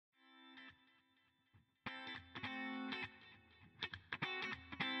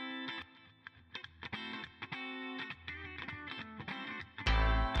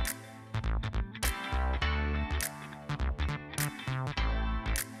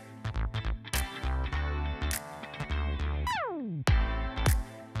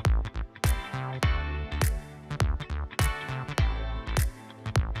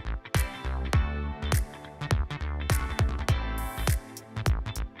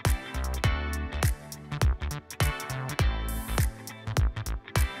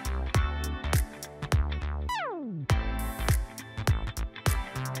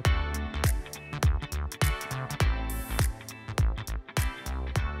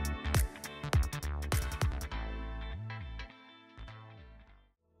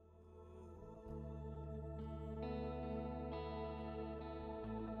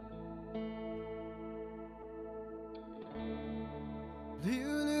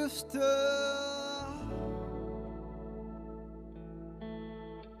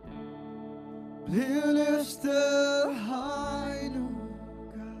Bliv løftet høj nu,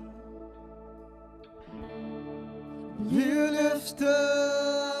 God.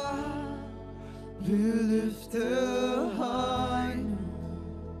 Bliv løftet høj nu.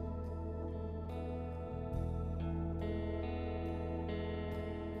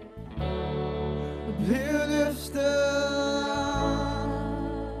 Bliv løftet.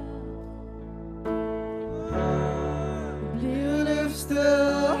 Bliv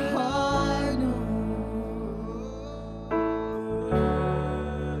løftet høj nu.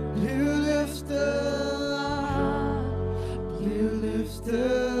 Bliv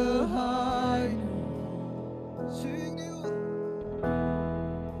løftet høj nu. Syng det ud.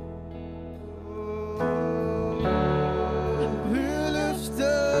 Bliv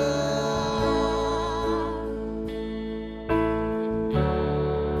løftet.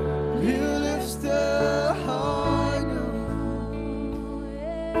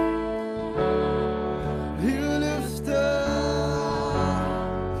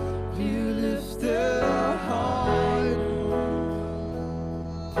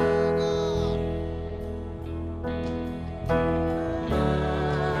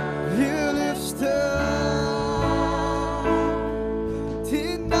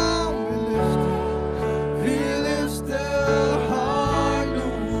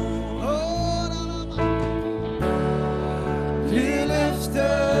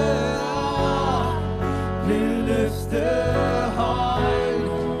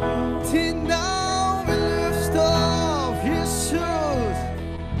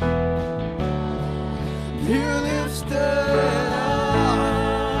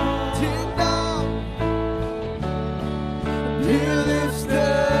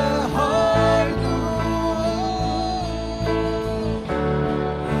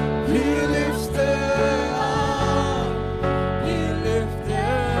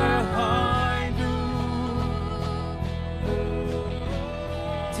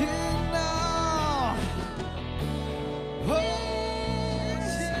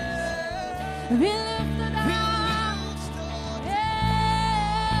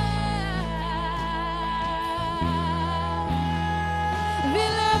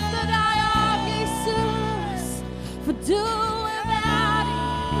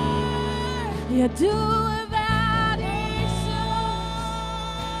 Ja, du er værdig, Jesus.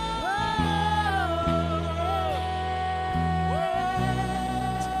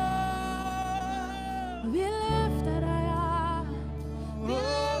 Vi løfter dig op. Vi løfter dig op,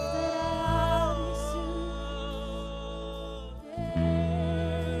 Jesus.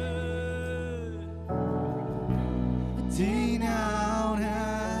 Din navn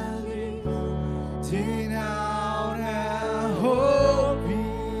er lys. Din navn er håb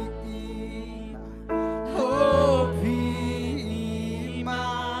i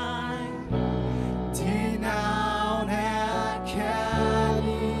mig. Dit navn er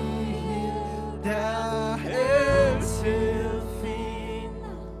kærlighed, der altid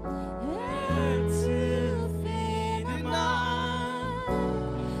finder mig.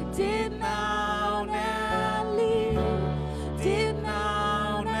 Dit navn er liv, dit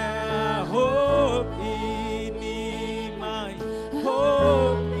navn er håb ind i mig,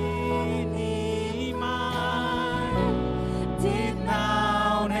 håb ind i mig. Dit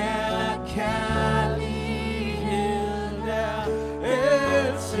navn er kærlighed, der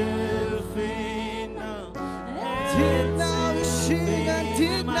altid finder. Dit navn, vi synger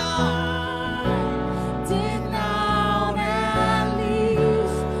dit navn. Dit navn er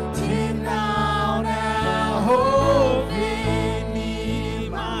lys, dit navn er håb ind i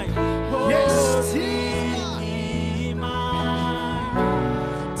mig, håb ind i mig.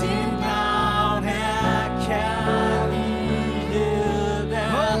 Dit navn er kærlighed, der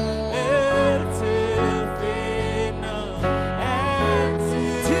altid finder,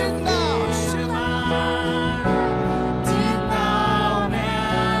 altid dit navn til mig. Dit navn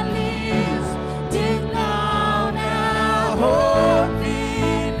er lys, dit navn er håb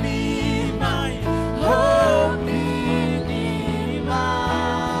ind i mig, håb ind i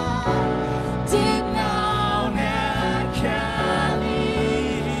mig. Dit navn er kærlighed,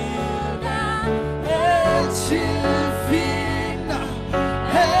 der altid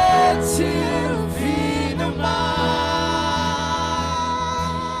finder mig.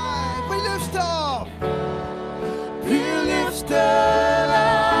 Vi løfter op. Vi løfter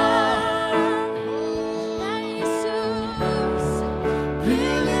op. Jesus. Vi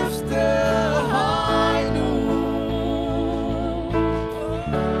løfter høj nu.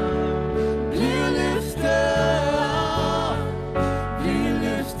 Vi løfter op. Vi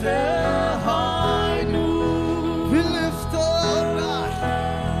løfter løfte høj nu. Vi løfter op dig.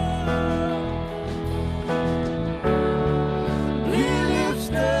 Vi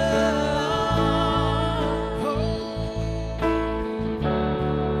løfter op.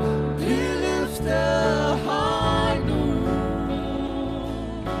 Vi løfter høj nu.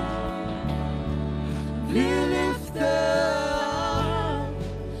 Vi løfter op.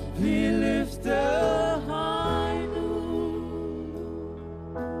 Vi løfter høj nu.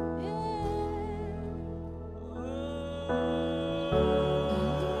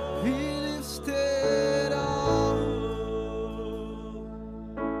 Vi løfter op.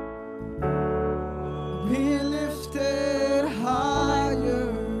 Vi løfter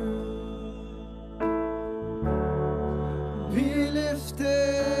højere. Vi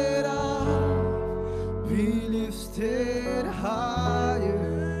løfter op. Vi løfter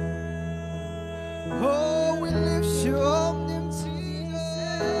højere. Oh, we lift you up,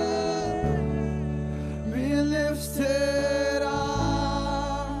 we lift it up.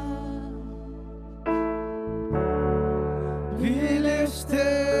 We lift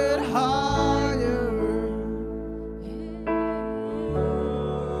it higher.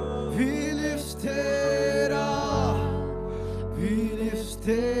 We lift it up. We lift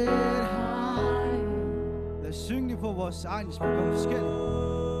it higher. Lad os synge det på vores egen sprog om forskellige.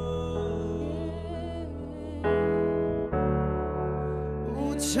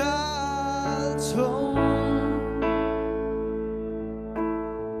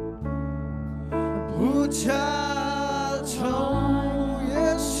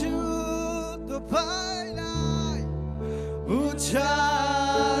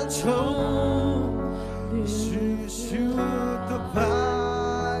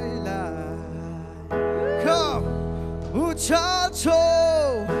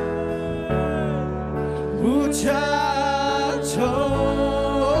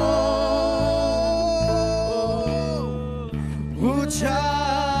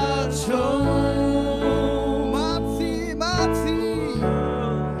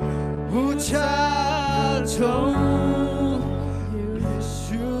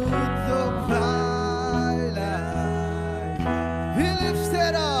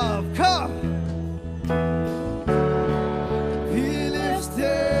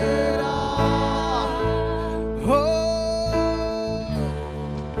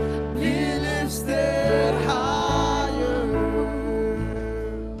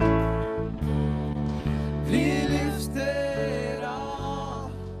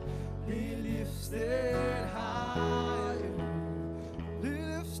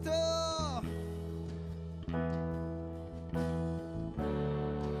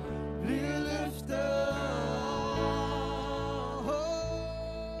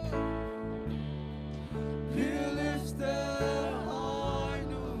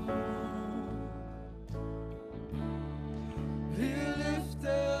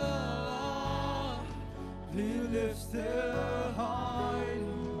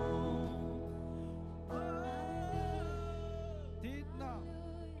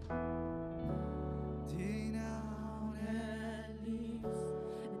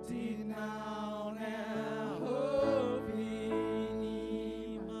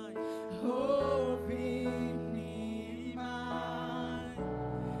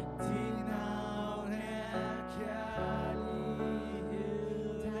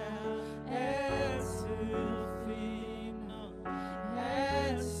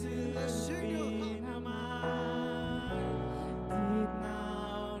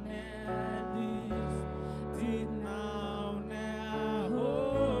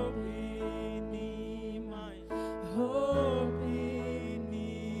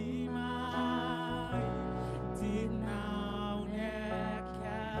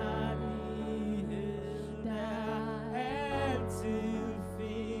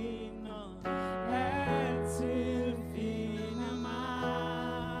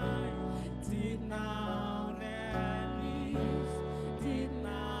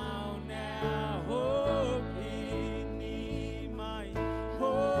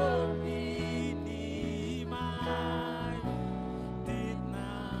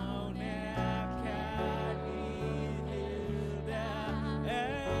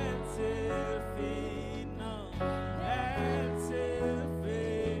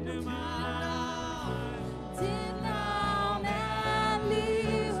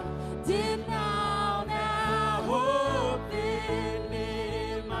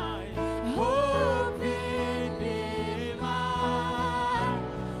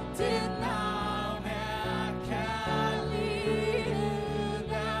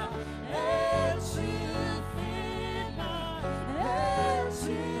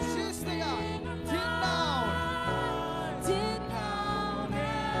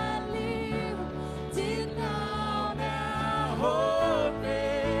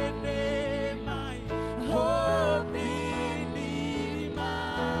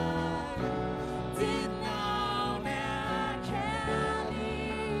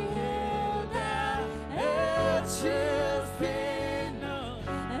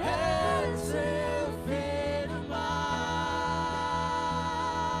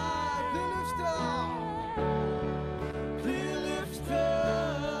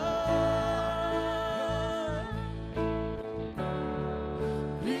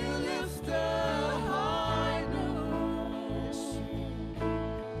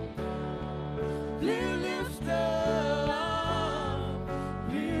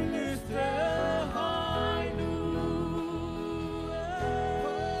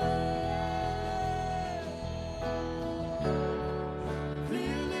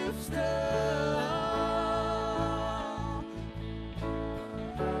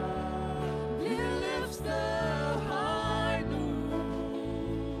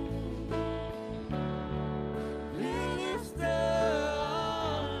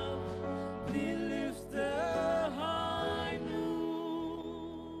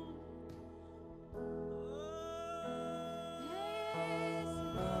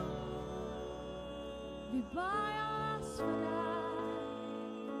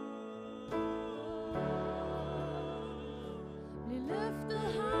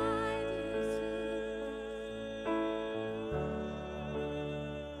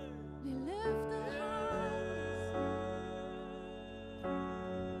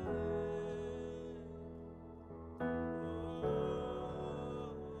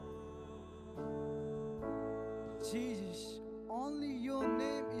 Jesus, only your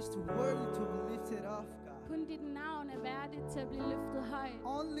name is worthy to be lifted up, God. Kun dit navn er værdigt til at blive løftet højt.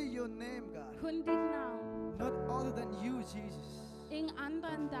 Only your name, God. Kun dit navn. Not other than you, Jesus. Ingen andre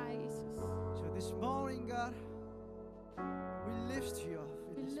end dig, Jesus. So this morning, God, we lift you up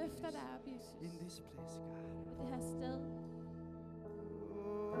Vi in this løfter place. dig op, Jesus. In this place, God. På det her sted.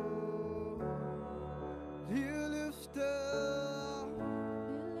 You lifted up.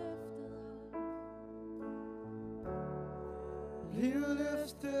 Vi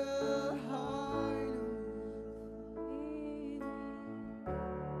løfter dig op. You lifted high.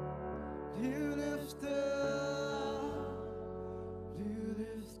 You lifted up. You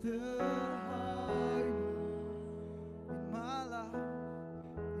lifted high. In my life,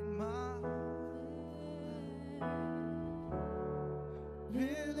 in my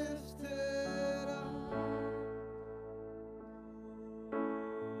be lifted up.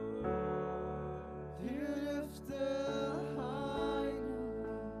 You lifted high.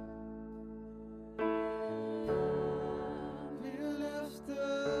 You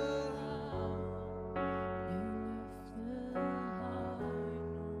lifted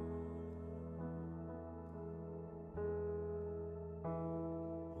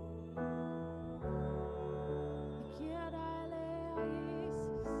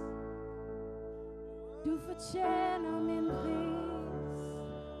Du fortjener min pris.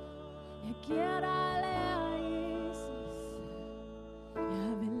 Jeg giver dig ære, Jesus.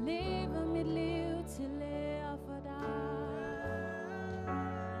 Jeg vil leve mit liv til ære for dig.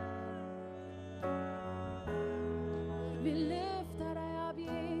 Vi løfter dig op,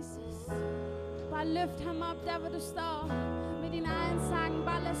 Jesus. Bare løft ham op der, hvor du står. Med din egen sang.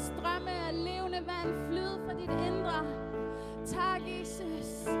 Bare lad strømme af levende vand flyde fra dit indre. Tak,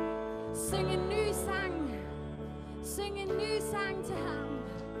 Jesus. Syng en ny sang. Syng en ny sang til ham.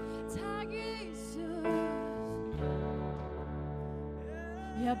 Tak, Jesus.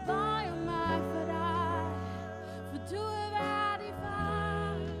 Jeg bøjer mig for dig, for du er værdig,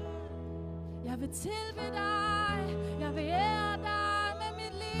 far. Jeg vil tilbe dig. Jeg vil ære dig med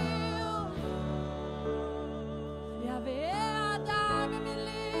mit liv. Jeg vil ære dig med mit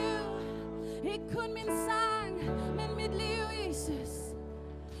liv. Ikke kun min sang, men mit liv, Jesus.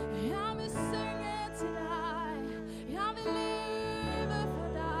 Jeg vil synge til dig. Jeg vil leve for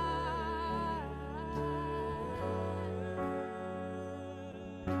dig.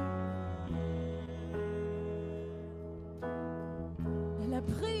 Lad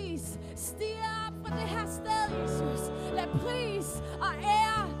pris stige op fra det her sted, Jesus. Lad pris og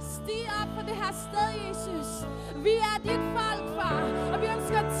ære stige op fra det her sted, Jesus. Vi er dit folk, far, og vi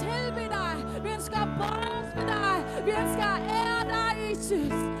ønsker at tilbe dig. Vi ønsker at bøje os for dig. Vi ønsker at ære dig,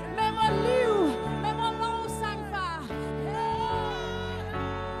 Jesus. Med vores liv, med vores lovsang, far.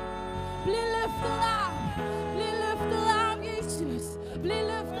 Bliv løftet op. Bliv løftet op, Jesus. Bliv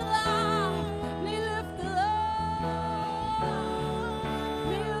løftet op. Bliv løftet op.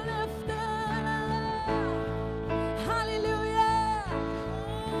 Bliv løftet op. Halleluja.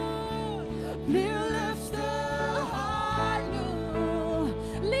 Bliv løftet højt nu.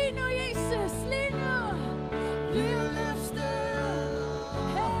 Lige nu, Jesus. Lige nu. Bliv løftet.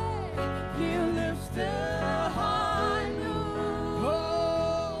 Hey. Bliv løftet højt nu.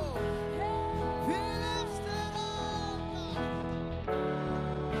 be lifted up.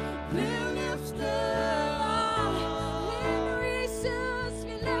 Bliv løftet op. Lige nu, Jesus.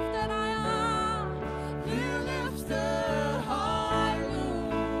 Vi løfter dig op. Bliv løftet højt nu.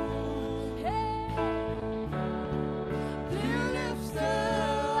 Hey. Bliv løftet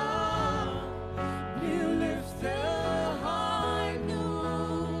op. Bliv løftet højt nu.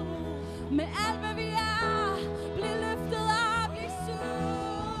 Med alt hvad vi er, bliv løftet op,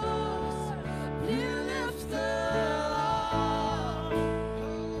 Jesus. Bliv løftet op.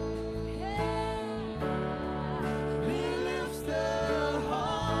 Hey. Be lifted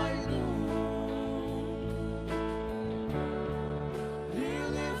high. Be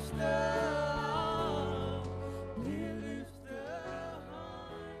lifted up. Be lifted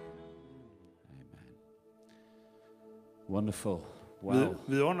high. Amen. Wonderful. Wow.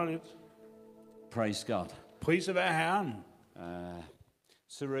 Vidunderligt. Praise God. Prise være Herren.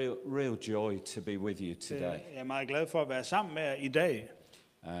 It's a real joy to be with you today. Jeg er meget glad for at være sammen med jer i dag.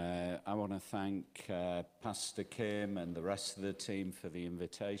 I want to thank Pastor Kim and the rest of the team for the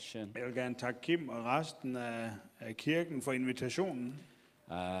invitation. Jeg vil gerne takke Kim og resten af kirken for invitationen.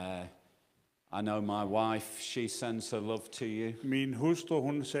 I know my wife, she sends her love to you. Min hustru,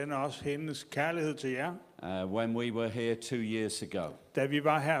 hun sender også hendes kærlighed til jer. When we were here 2 years ago, Da vi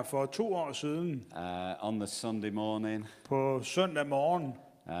var her for 2 år siden on the Sunday morning, på søndag morgen,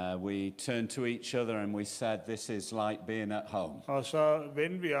 We turned to each other and we said, this is like being at home. Og så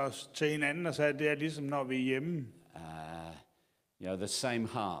vendte vi os til hinanden og sagde, det er ligesom når vi er hjemme. The same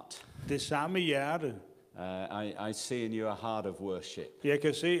heart. Det samme hjerte. I see in you a heart of worship. Jeg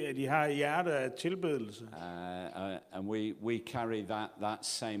kan se, at I har hjertet af tilbedelse. And we carry that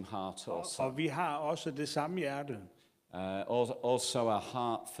same heart also. Og vi har også det samme hjerte. Also a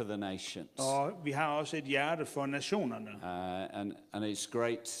heart for the nations. Og vi har også et hjerte for nationerne. And it's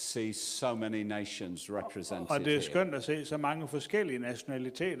great to see so many nations represented Og det er here. skønt at se så mange forskellige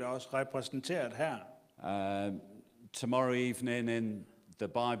nationaliteter også repræsenteret her. Tomorrow evening in the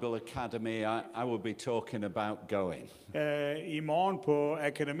Bible Academy, I will be talking about going. I morgen på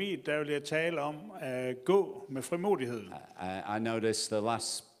akademiet, der vil jeg tale om at gå med frimodighed. I noticed the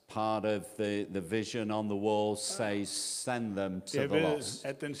last part of the vision on the wall says, send them to Jeg the ved, lost.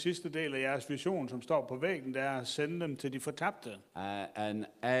 at den sidste del af jeres vision, som står på væggen, der er at sende dem til de fortabte. And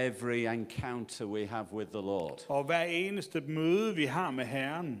every encounter we have with the Lord, Og hver eneste møde, vi har med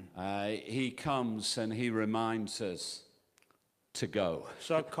Herren, He comes and He reminds us to go.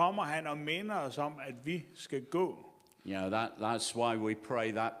 så kommer han og minder os om, at vi skal gå. That's why we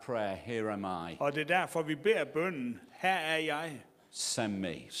pray that prayer, here am I, Og det er derfor, vi beder bønnen, her er jeg, send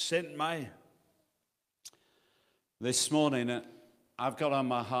me. send mig. This morning, I've got on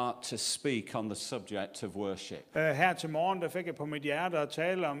my heart to speak on the subject of worship. Her til morgen, der fik jeg på mit hjerte at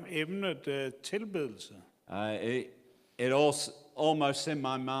tale om emnet tilbedelse. It also, almost in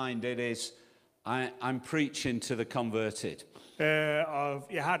my mind, it is, I'm preaching to the converted. Og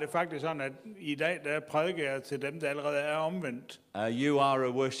jeg har det faktisk sådan, at i dag, der prædiker jeg til dem, der allerede er omvendt. You are a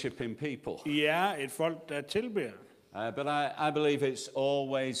worshiping people. I er et folk, der tilbeder. But I believe it's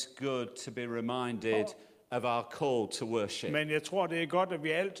always good to be reminded of our call to worship. Men jeg tror, det er godt, at vi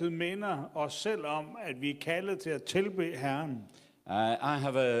altid minder os selv om, at vi er kaldet til at tilbede Herren. I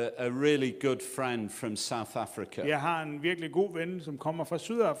have a really good friend from South Africa. Jeg har en virkelig god ven, som kommer fra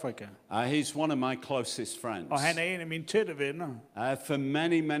Sydafrika. He's one of my closest friends. Og han er en af mine tætte venner. For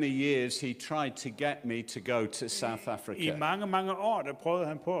many years, he tried to get me to go to South Africa. I mange år, der prøvede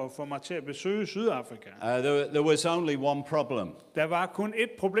han på at få mig til at besøge Sydafrika. There was only one problem. Der var kun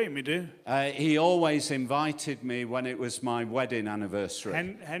et problem i det. He always invited me when it was my wedding anniversary.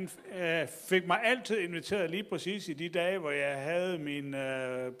 Han fik mig altid inviteret lige præcis i de dage, hvor jeg havde min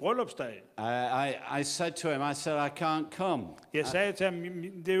bryllupsdag. I said to him, I can't come. Jeg sagde til ham,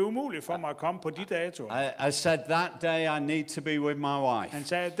 det er umuligt for mig at komme på de datoer. I said, that day I need to be with my wife. Han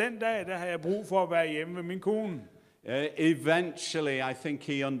sagde, den dag, der har jeg brug for at være hjemme med min kone. Eventually, I think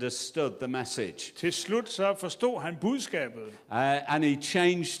he understood the message. Til slut så forstod han budskabet. And he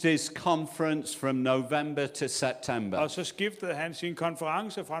changed his conference from November to September. Og så skiftede han sin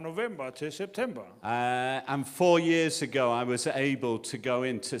konference fra november til september. And 4 years ago, I was able to go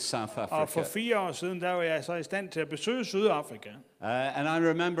into South Og for Africa. 4 år siden, der var jeg så i stand til at besøge Sydafrika. And I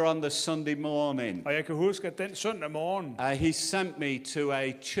remember on the Sunday morning, Og jeg kan huske, at den søndag morgen, he sent me to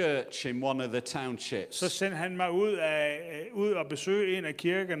a church in one of the townships. så sendte han mig ud og besøge en af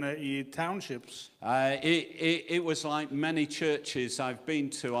kirkerne i townships. It was like many churches I've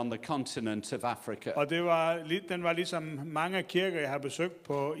been to on the continent of Africa. Og den var ligesom mange kirker, jeg har besøgt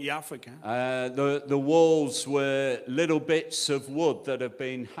i Afrika. The walls were little bits of wood that have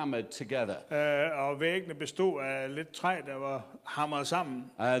been hammered together. Og væggene bestod af lidt træ, der var hamret sammen.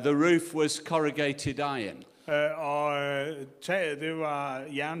 The roof was corrugated iron. Og taget, det var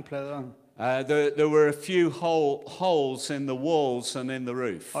jernplader. There were a few holes in the walls and in the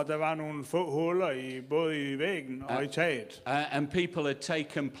roof. Og der var nogle få huller både i væggen og i taget. And people had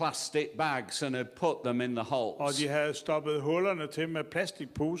taken plastic bags and had put them in the holes. Og de havde stoppet hullerne til med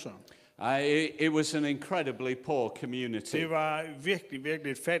plastikposer. It was an incredibly poor community. Det var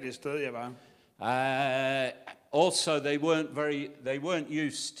virkelig et fattigt sted, jeg var. Also, they weren't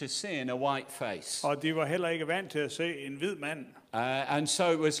used to seeing a white face. Og de var heller ikke vant til at se en hvid mand. And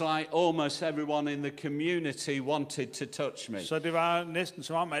so it was like almost everyone in the community wanted to touch me. Så det var næsten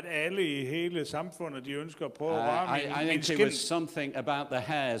som om, at alle i hele samfundet, de ønsker at prøve at røre I min think it skin. was something about the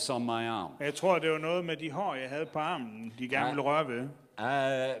hairs on my arm. Jeg tror, det var noget med de hår, jeg havde på armen, de gerne ville røre ved.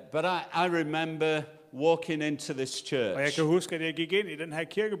 But I remember walking into this church. Og jeg kan huske, at jeg gik ind i den her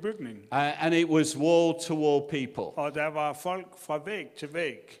kirkebygning. And it was wall-to-wall people. Og der var folk fra væg til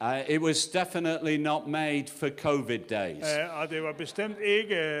væg. It was definitely not made for COVID days. Og det var bestemt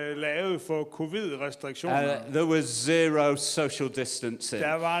ikke lavet for covid-restriktioner. There was zero social distancing.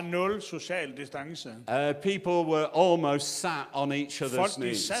 Der var 0 social distance. People were almost sat on each other's Folk de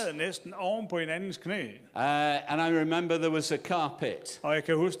knees. sad næsten oven på hinandens knæ. And I remember there was a carpet. Og jeg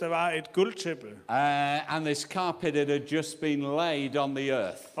kan huske, der var et guldtæppe. and this carpet it had just been laid on the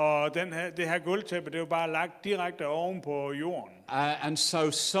earth. Og det her gulvtæppe, det var bare lagt direkte oven på jorden. And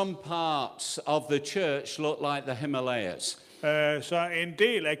so some parts of the church looked like the Himalayas. Så en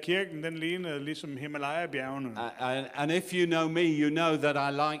del af kirken, den lignede ligesom Himalaya-bjergene. And if you know me, you know that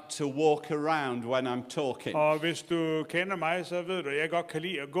I like to walk around when I'm talking. Og hvis du kender mig, så ved du, at jeg godt kan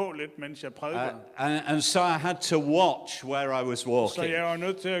lide at gå lidt, mens jeg prædiker. And so I had to watch where I was Så walking. jeg var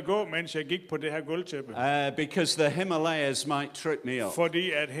nødt til at gå, mens jeg gik på det her gulvtæppe. Because the Himalayas might trip me up.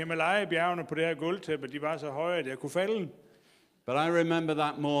 Fordi at Himalaya-bjergene på det her gulvtæppe, de var så høje, at jeg kunne falde. But I remember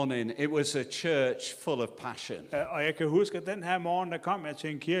that morning, it was a church full of passion. Og jeg kan huske, at den her morgen, der kom jeg til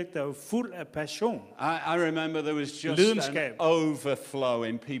en kirke, der var fuld af passion. I remember there was just Lidenskab. an overflow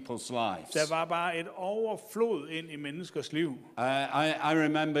in people's lives. Der var bare et overflod ind i menneskers liv. I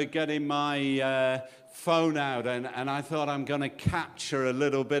remember getting my phone out and I thought I'm going to capture a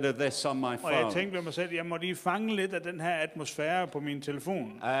little bit of this on my Og jeg phone. tænkte ved mig selv, jeg må lige fange lidt af den her atmosfære på min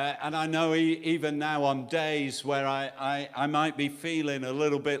telefon. And I know even now on days where I might be feeling a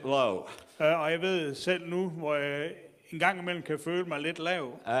little bit low. Og jeg ved selv nu, hvor jeg en gang imellem kan føle mig lidt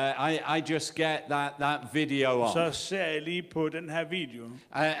lav. I just get that video on. Så ser jeg lige på den her video.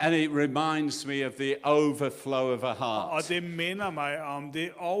 And it reminds me of the overflow of a heart. Og det minder mig om det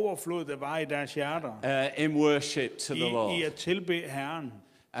overflod, der var i deres hjerter. In worship to the Lord. I at tilbe Herren.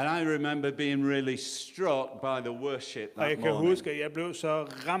 And I remember being really struck by the worship Og jeg that kan morning. huske, at jeg blev så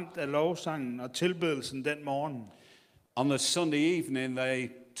ramt af lovsangen og tilbedelsen den morgen. On the Sunday evening, they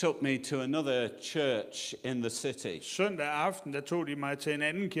took me to another church in the city. Søndag aften, der tog de mig til en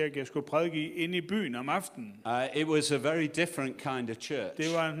anden kirke, jeg skulle prædike i inde i byen om aftenen. It was a very different kind of church.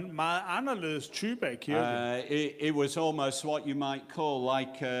 Det var en meget anderledes type af kirke. It was almost what you might call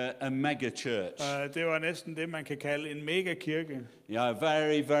like a mega church. Det var næsten det, man kan kalde en megakirke. Yeah, a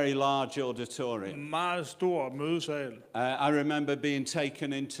very, very large auditorium. Meget stor mødesal. I remember being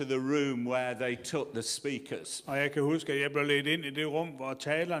taken into the room where they took the speakers. Og jeg kan huske, at jeg blev ledt ind i det rum, hvor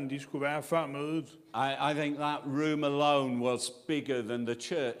talerne de skulle være før mødet. I think that room alone was bigger than the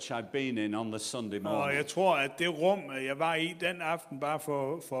church I've been in on the Sunday Og morning. jeg tror, at det rum, jeg var i den aften, bare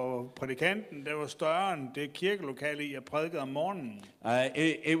for prædikanten, det var større end det kirkelokale, jeg prædikede om morgenen.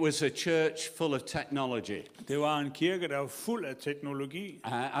 It was a church full of technology. Det var en kirke, der var fuld af teknologi.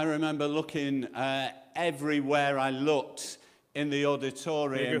 I remember looking everywhere I looked in the Jeg kan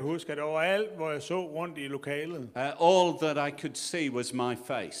auditorium. huske, at overalt, hvor jeg så rundt i lokalet, All that I could see was my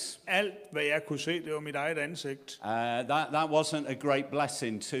face. alt, hvad jeg kunne se, det var mit eget ansigt. That wasn't a great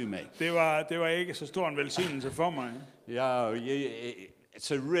blessing to me. Det var ikke så stor en velsignelse for mig.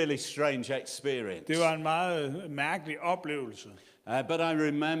 It's a really strange experience. Det var en meget mærkelig oplevelse. But I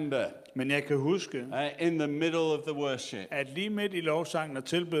remember Men jeg kan huske, in the middle of the worship, at lige midt i lovsangen og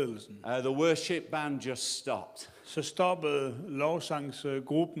tilbedelsen, the worship band just stopped. så stoppede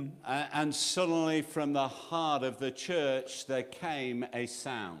lovsangsgruppen, And suddenly from the heart of the church there came a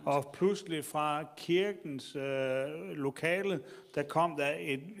sound. og pludselig fra kirkens lokale, der kom der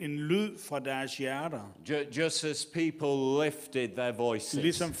en lyd fra deres hjerter. Just as people lifted their voices.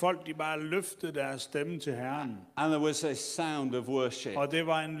 Ligesom folk, de bare løftede deres stemme til Herren. And there was a sound of worship. Og det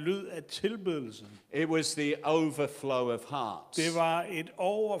var en lyd af tilbedelse. It was the overflow of hearts. Det var et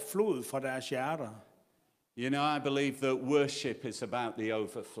overflod fra deres hjerter. You know, I believe that worship is about the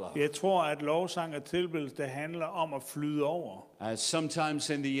overflow. Jeg tror, at lovsang og tilbedelse, det handler om at flyde over. Sometimes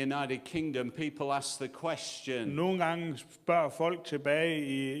in the United Kingdom, people ask the question, Nogle gange spørger folk tilbage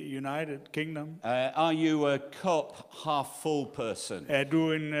i United Kingdom, are you a cup half full person?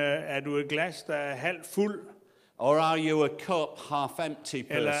 er du et glas, der er halvt fuld, Or are you a cup half empty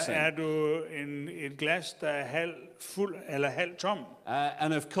eller person? er du et glas, der er halvt fuld eller halvt tom?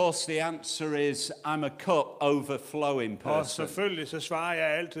 And of course the answer is, I'm a cup overflowing Og person. selvfølgelig så svarer jeg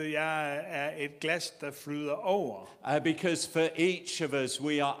altid, at jeg er et glas, der flyder over. Because for each of us,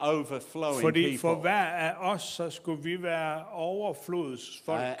 we are overflowing Fordi for people. hver af os, så skulle vi være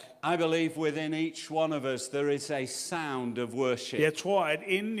overflodsfolk. I believe within each one of us, there is a sound of worship. Jeg tror, at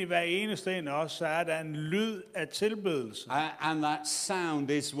inden i hver eneste en af os, så er der en lyd af tilbedelse. And that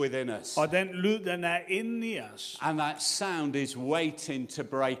sound is within us. Og den lyd, den er inde i os. And that sound is waiting to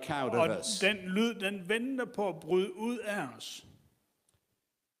break out of Og us. den lyd, den venter på at bryde ud af os.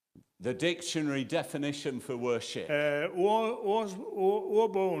 The dictionary definition for worship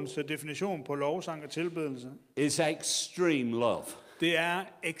Ordbogens definition på lovsang og tilbedelse, is extreme love, det er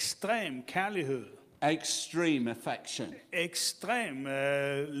ekstrem kærlighed, extreme affection, ekstrem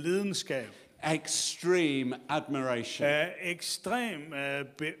lidenskab, extreme admiration. ekstrem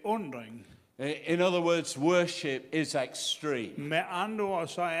beundring. In other words, worship is extreme. Med andre ord,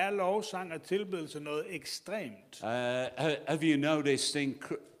 så er lovsang og tilbedelse noget ekstremt. Have you noticed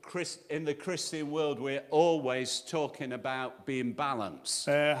in the Christian world, we're always talking about being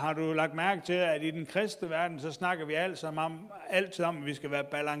balanced? Har du lagt mærke til, at i den kristne verden, så snakker vi altid om, at vi skal være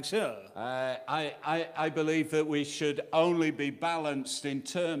balanceret? I believe that we should only be balanced in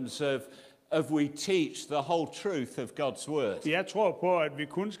terms of we teach the whole truth of God's word. Jeg tror på, at vi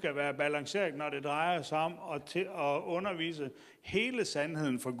kun skal være balanceret, når det drejer sig om at undervise hele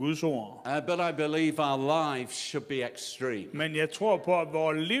sandheden fra Guds ord. But I believe our lives should be extreme. Men jeg tror på, at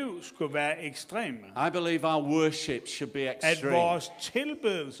vores liv skulle være ekstreme. I believe our worship should be At extreme. vores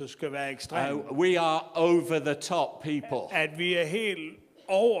tilbedelse skal være ekstrem. We are over the top people. At vi er helt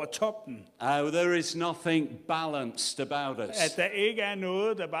over toppen. There is nothing balanced about us. At der ikke er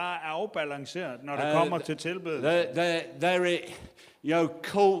noget, der bare er afbalanceret, når det kommer til tilbedelse.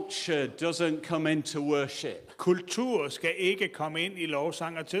 Culture doesn't come into worship. Kultur skal ikke komme ind i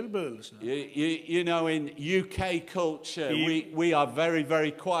lovsang og tilbedelse. You know, in UK culture, we are very,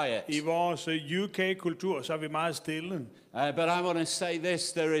 very quiet. I vores UK-kultur, så er vi meget stille. But I want to say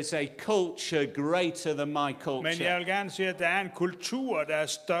this, there is a culture greater than my culture. Men jeg vil gerne sige, at der er en kultur, der er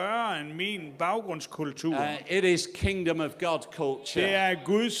større end min baggrundskultur. It is Kingdom of God culture. Det er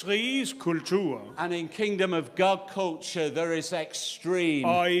Guds riges kultur. And in Kingdom of God culture, there is extreme.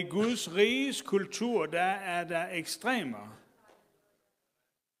 Og i Guds riges kultur, der er der ekstremer.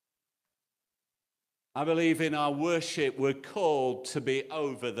 I believe in our worship we're called to be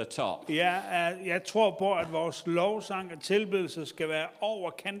over the top. Jeg tror på, at vores lovsang og tilbedelse skal være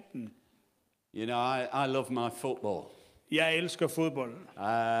over kanten. You know, I love my football. Jeg elsker fodbold.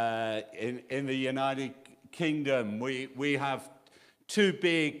 In the United Kingdom, we have two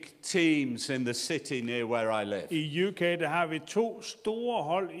big teams in the city near where I live. I UK der har vi to store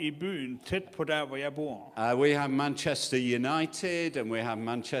hold i byen tæt på der hvor jeg bor. We have Manchester United and we have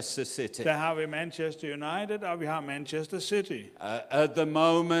Manchester City. Der har vi Manchester United og vi har Manchester City. At the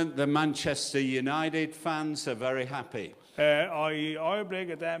moment, the Manchester United fans are very happy. Og i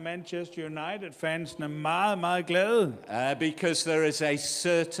øjeblikket der er Manchester United fansene meget meget glade. Because there is a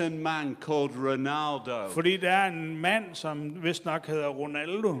certain man called Ronaldo. Fordi der er en mand som vist nok hedder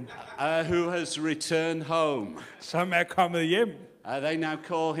Ronaldo. Who has returned home. Som er kommet hjem. They now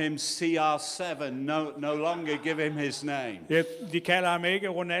call him CR7. No longer give him his name. De kalder ham ikke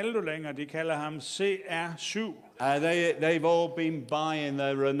Ronaldo længere. De kalder ham CR7. They've all been buying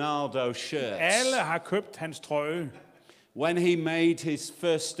their Ronaldo shirts. Alle har købt hans trøje. When he made his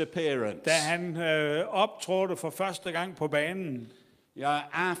first appearance. Da han optrådte for første gang på banen.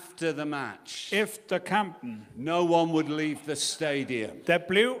 After the match. Efter kampen. No one would leave the stadium. Der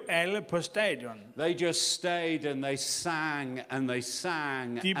blev alle på stadion. They just stayed and they sang and they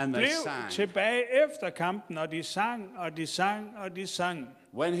sang and they sang. De blev tilbage efter kampen, og de sang og de sang og de sang.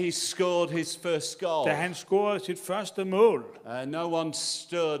 When he scored his first goal. Da han scorede sit første mål. No one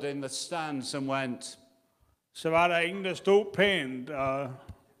stood in the stands and went. Så var der ingen der stod pænt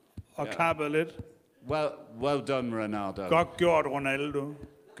og klappede lidt. Well done, Ronaldo. Godt gjort, Ronaldo.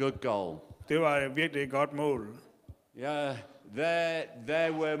 Good goal. Det var virkelig et godt mål. Yeah,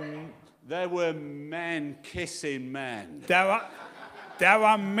 there were men kissing men. Der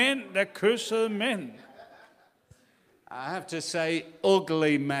var mænd der kyssede mænd. I have to say,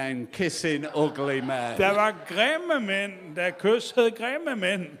 ugly men kissing ugly men. Der var grimme mænd der kyssede grimme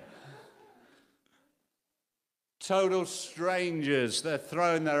mænd. Total strangers, they're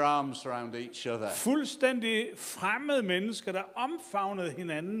throwing their arms around each other. Fuldstændig fremmede mennesker, der omfavnede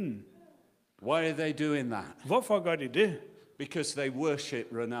hinanden. Why are they doing that? Hvorfor gør de det? Because they worship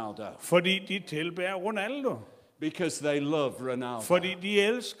Ronaldo. Fordi de tilbærer Ronaldo. Because they love Ronaldo. Fordi de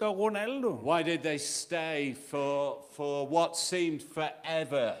elsker Ronaldo. Why did they stay for what seemed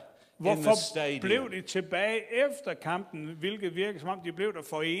forever? Hvorfor blev de tilbage efter kampen, hvilket virker som om de blev der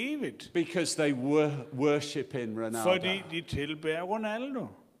for evigt? Because they worship in Ronaldo. Fordi de tilbærer Ronaldo.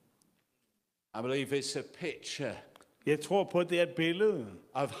 I believe it's a picture. Jeg tror på, det er et billede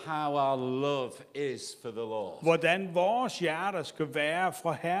of how our love is for the Lord. Hvordan vores hjerter skal være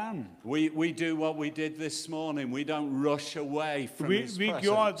fra Herren. We do what we did this morning. We don't rush away from His presence. Vi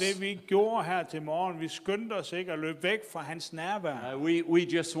gjorde det, vi gjorde her til morgen. Vi skyndte os ikke at løbe væk fra hans nærvær. We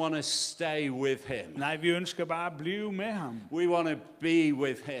just want to stay with Him. Nej, vi ønsker bare at blive med ham. We want to be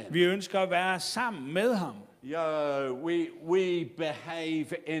with Him. Vi ønsker at være sammen med ham. We behave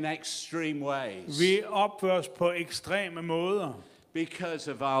in extreme ways. Vi opfører os på ekstreme måder.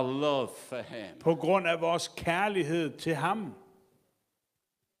 Because of our love for Him. På grund af vores kærlighed til ham.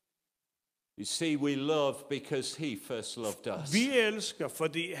 You see, we love because he first loved us. Vi elsker,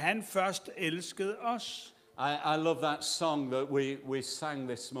 fordi han først elskede os. I love that song that we sang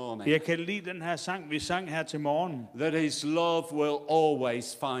this morning. Jeg kan lide den her sang, vi sang her til morgen. That his love will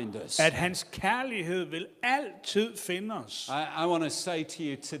always find us. At hans kærlighed vil altid finde os. I want to say to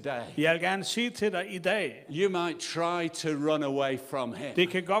you today, Jeg vil gerne sige til dig i dag, you might try to run away from him. det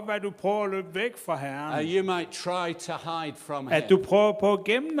kan godt være, at du prøver at løbe væk fra Herren. You might try to hide from At du him. prøver på at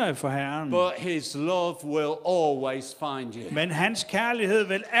gemme dig for Herren. But his love will always find you. Men hans kærlighed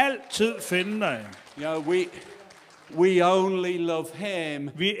vil altid finde dig. You know, we only love him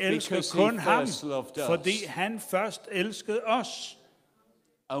Vi elsker because kun he ham, first loved us. fordi han først elskede os.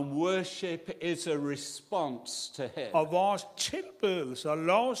 And worship is a response to him. Og vores tilbedelse og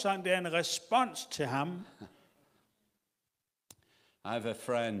lovsang, det er en respons til ham. I have a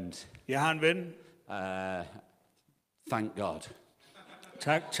friend. Jeg har en ven. Thank God.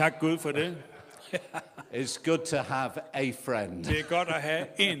 Tak Gud for det. It's good to have a friend. Det er godt at have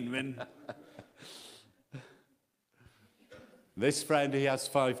en ven. This friend, he has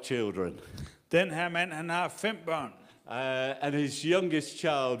 5 children. Den her mand, han har 5 børn. And his youngest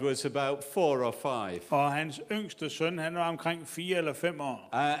child was about 4 or 5. Og hans yngste søn, han var omkring 4 eller 5 år.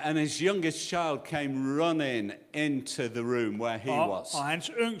 And his youngest child came running into the room where he was. Og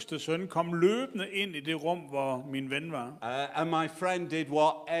hans yngste søn kom løbende ind i det rum, hvor min ven var. And my friend did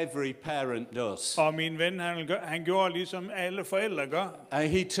what every parent does. Og min ven, han gjorde ligesom alle forældre gør.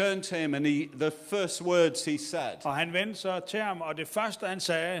 He turned to him and the first words he said Og han vendte sig til ham, og det første han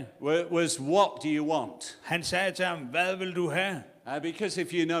sagde, was, what do you want? han sagde til ham, hvad vil du have? Because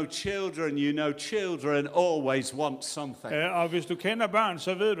if you know children always want something. Og hvis du kender børn,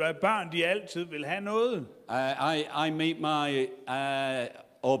 så ved du, at børn de altid vil have noget. I meet my,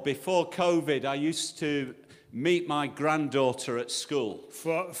 or before COVID, I used to meet my granddaughter at school.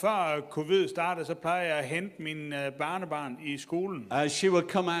 Før covid startede, så plejede jeg at hente min barnebarn i skolen. She would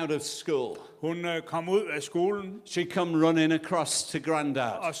come out of school. Hun kom ud af skolen. She'd come running across to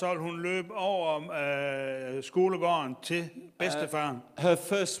Grandad. Og så ville hun løbe over skolegården til bedstefar. Her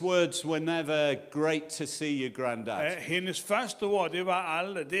first words were never, great to see you, Grandad. Hendes første ord, det var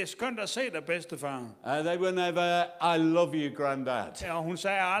aldrig, det er skønt at se dig, bedstefar. They were never, I love you, Grandad. Og hun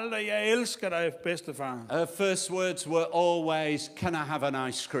sagde aldrig, jeg elsker dig, bedstefar. Her first words were always, can I have an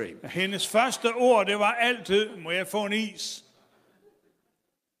ice cream? Hendes første ord, det var altid, må jeg få en is?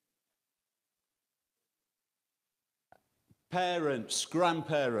 Parents,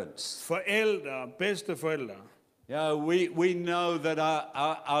 grandparents. Forældre, bedsteforældre. Yeah, we know that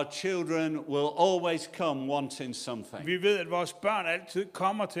our children will always come wanting something. Vi ved, at vores børn altid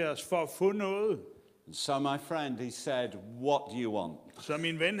kommer til os for at få noget. So my friend, he said, what do you want? Så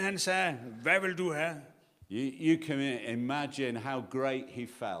min ven, han sagde, hvad vil du have? You can imagine how great he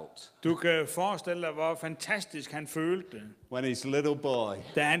felt. Du kan forestille dig, hvor fantastisk han følte det. When his little boy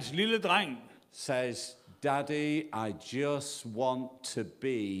Da hans lille dreng says, Daddy, I just want to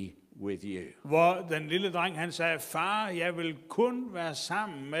be with you. Hvor den lille dreng, han sagde, far, jeg vil kun være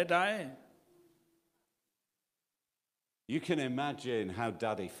sammen med dig. You can imagine how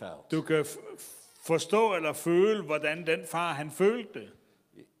Daddy felt. Du kan forstå eller føle, hvordan den far, han følte det.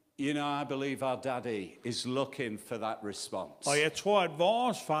 You know, I believe our daddy is looking for that response. Og jeg tror, at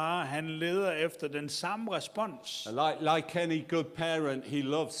vores far, han leder efter den samme respons. Like any good parent, he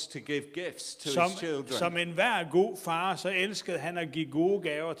loves to give gifts to his children. Som enhver god far, så elskede han at give gode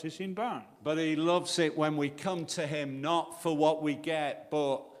gaver til sine børn. But he loves it when we come to him, not for what we get,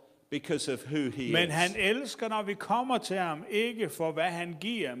 but because of who he Men is. han elsker, når vi kommer til ham, ikke for hvad han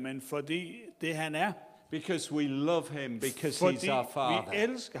giver, men fordi det han er. Because we love him, because Fordi he's our father. vi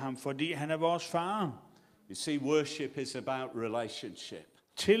elsker ham, fordi han er vores far. You see, worship is about relationship.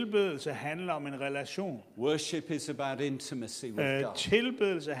 Tilbedelse handler om en relation. Worship is about intimacy with God.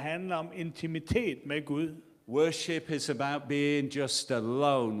 Tilbedelse handler om intimitet med Gud. Worship is about being just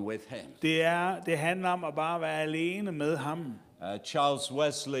alone with him. Det handler om at bare være alene med ham. Charles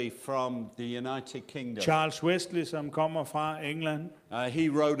Wesley from the United Kingdom. Charles Wesley, som kommer fra England. He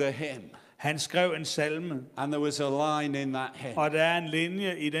wrote a hymn. Han skrev en salme. And there was a line in that hymn. Og der er en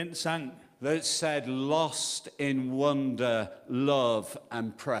linje i den sang. That said, lost in wonder, love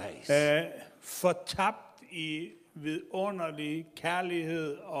and praise. Fortabt i vidunderlig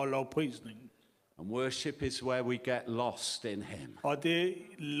kærlighed og lovprisning. And worship is where we get lost in him. Og det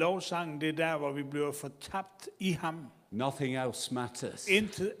lovsang, det er der, hvor vi bliver fortabt i ham. Nothing else matters.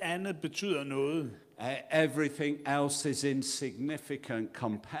 Intet andet betyder noget. Everything else is insignificant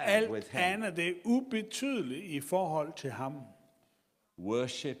compared with him. Alt andet det er ubetydeligt i forhold til ham.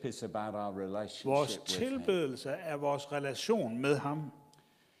 Worship is about our relationship Vores with him. tilbedelse er vores relation med ham.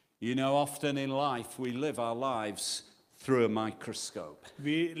 You know, often in life we live our lives through a microscope.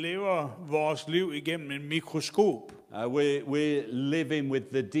 Vi lever vores liv igennem en mikroskop. We're living with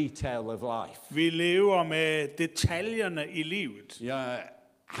the detail of life. Vi lever med detaljerne i livet. Yeah,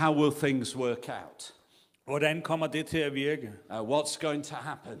 how will things work out? Hvordan kommer det til at virke? What's going to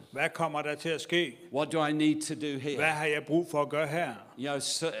happen? Hvad kommer der til at ske? What do I need to do Hvad here? har jeg brug for at gøre her? You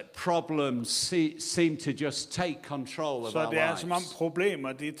know, problems seem to just take control of Så our det er som om lives.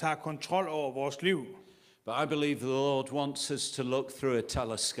 problemer, de tager kontrol over vores liv. But I believe the Lord wants us to look through a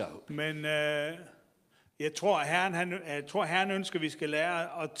telescope. Men jeg tror, Herren ønsker, at vi skal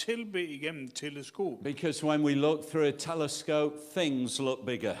lære at tilbe igennem teleskop. Because when we look through a telescope, things look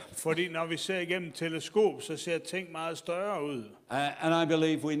bigger. Fordi når vi ser igennem teleskop, så ser ting meget større ud. And I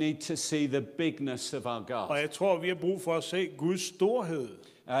believe we need to see the bigness of our Og God. jeg tror, vi har brug for at se Guds storhed.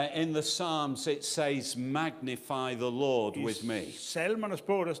 In the Psalms it says, magnify the Lord with me. I Salmernes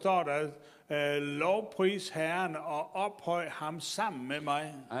bog, der står der, lovpris Herren og ophøj ham sammen med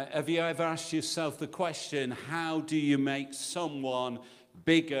mig. Have you ever asked yourself the question, how do you make someone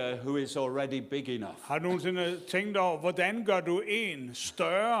bigger who is already big enough? Har du nogensinde tænkt over, hvordan gør du en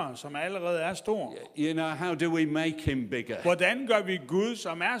større, som allerede er stor? You know, how do we make him bigger? Hvordan gør vi Gud,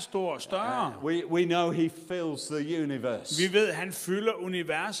 som er stor, større? We know he fills the universe. Vi ved, han fylder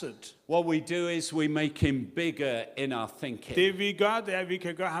universet. What we do is we make him bigger in our thinking. Det vi gør, det er, at vi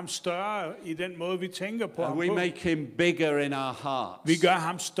kan gøre ham større i den måde, vi tænker på ham We på. make him bigger in our hearts. Vi gør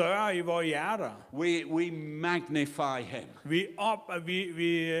ham større i vores hjerter. We magnify him. Vi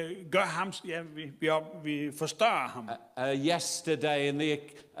gør ham, vi forstørrer ham. Yesterday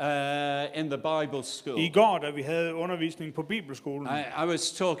in the Bible school, I går, da vi havde undervisning på Bibelskolen, I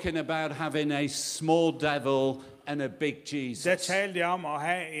was talking about having a small devil and a big der Jesus. talte jeg om at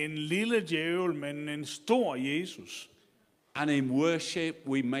have en lille djævel, men en stor Jesus. And in worship,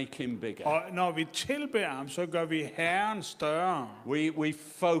 we make him bigger. Og når vi tilbeder ham, så gør vi Herren større. We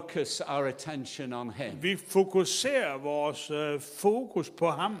focus our attention on him. Vi fokuserer vores fokus på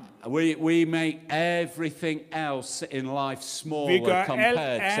ham. We make everything else in life Vi smaller gør alt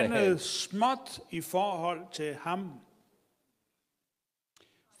compared to him. andet småt i forhold til ham.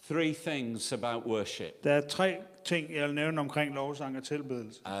 3 things about worship. Der er 3 ting, jeg vil nævne omkring lovsang og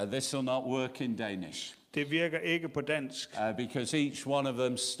tilbedelse. This will not work in Danish. Det virker ikke på dansk. Because each one of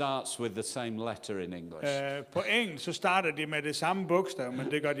them starts with the same letter in English. På engelsk så starter de med det samme bogstav,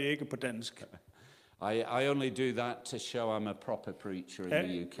 men det gør de ikke på dansk. I only do that to show I'm a proper preacher in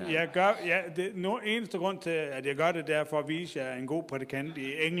the UK. Jeg gør, eneste grund til, at jeg gør det, der for at vise, at jeg er en god prædikant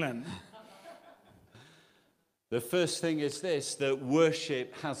i England. The first thing is this, that worship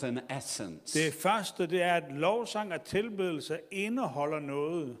has an essence. Det første, det er, at lovsang og tilbedelse indeholder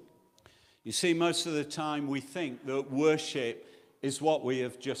noget. You see, most of the time we think that worship is what we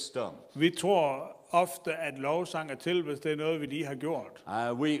have just done. Vi tror ofte, at lovsang og tilbedelse, det er noget, vi lige har gjort.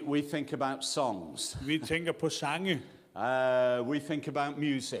 We think about songs. Vi tænker på sange. We think about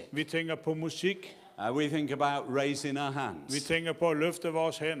music. Vi tænker på musik. We think about raising our Vi hands. tænker på at løfte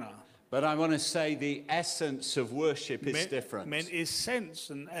vores hænder. But I want to say the essence of worship is different. Men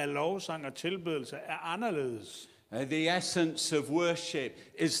essensen af lovsang og tilbedelse er anderledes. The essence of worship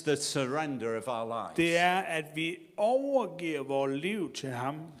is the surrender of our lives. Det er, at vi overgiver vores liv til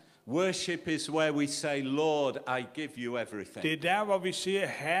ham. Worship is where we say, Lord, I give you everything. Det er der, hvor vi siger,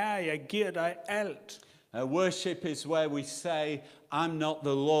 Herre, jeg giver dig alt. Worship is where we say, I'm not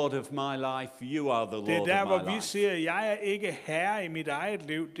the Lord of my life, you are the Det er Lord der, of hvor my vi life. siger, jeg er ikke herre i mit eget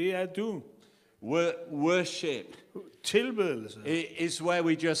liv, det er du. Worship Tilbedelse, is where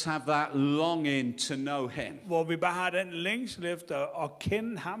we just have that longing to know him. hvor vi bare har den længsel efter at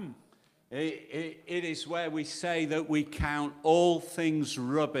kende ham. It is where we say that we count all things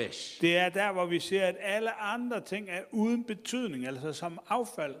rubbish Det er der, hvor vi siger, at alle andre ting er uden betydning, altså som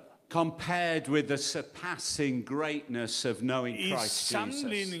affald. compared with the surpassing greatness of knowing I Christ Jesus.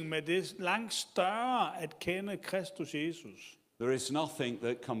 sammenligning med det langt større at kende Kristus Jesus. There is nothing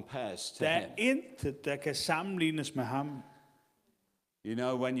that compares to Der er him. intet, der kan sammenlignes med ham. You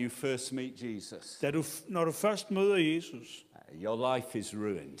know, when you first meet Jesus, Når du først møder Jesus, your life is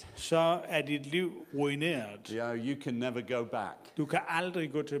ruined. så er dit liv ruineret. You can never go back. Du kan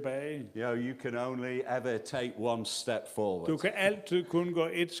aldrig gå tilbage. You can only ever take one step Du forward. kan altid kun gå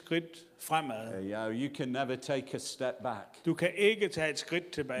et skridt fremad. You can never take a step back. Du kan ikke tage et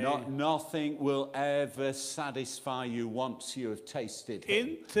skridt tilbage. Nothing will ever satisfy you once you have tasted him.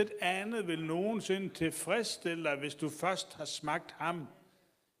 Intet andet vil nogensinde tilfredsstille dig, hvis du først har smagt ham.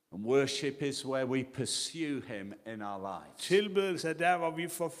 And worship is where we pursue him in our lives. Tilbedelse er der, hvor vi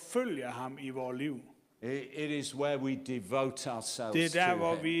forfølger ham i vores liv. It is where we devote ourselves Det er der, to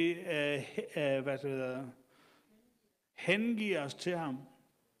hvor him. vi hengiver os til ham.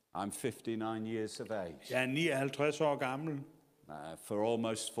 I'm 59 years of age. Jeg er 59 år gammel, For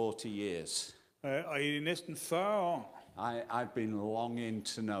almost 40 years, og i næsten 40 år, I've been longing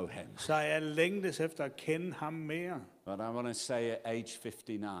to know him. så er jeg længtes efter at kende ham mere. But I want to say at age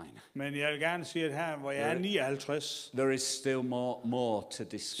 59, Men jeg vil gerne sige, at her, hvor jeg er 59, there is still more to så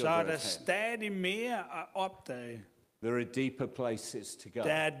discover er of der him. stadig mere at opdage. There are deeper places to go.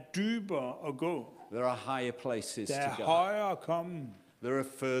 Der er dybere at gå. There are higher places Der er to go. højere at komme. There are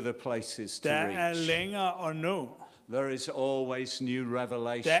further places to Der er reach. længere at nå. There is always new Der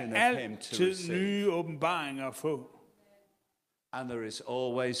revelation er of him to altid receive. nye åbenbaringer at få. And there is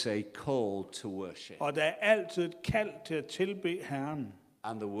always a call to worship. Og der er altid et kald til at tilbe Herren.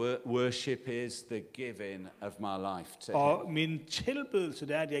 And the worship is the giving of my life to him. Og min tilbedelse,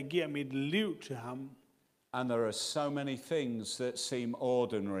 det er, at jeg giver mit liv til ham. And there are so many things that seem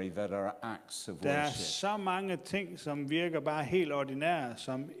ordinary that are acts of Der er worship. så mange ting, som virker bare helt ordinære,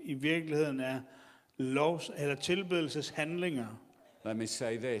 som i virkeligheden er eller tilbedelseshandlinger. Let me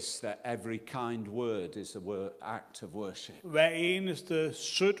say this, that every kind word is a act of worship. Hver eneste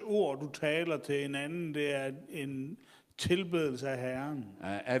sødt ord, du taler til en anden, det er en tilbedelse af Herren.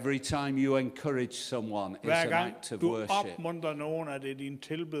 Every time you encourage someone is Hver an gang act of du worship. opmuntrer nogen, er det din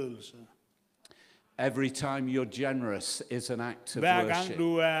tilbedelse. Every time you're generous is an act of Hver gang worship.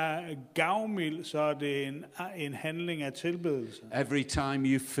 du er gavmild, så er det en handling af tilbedelse. Every time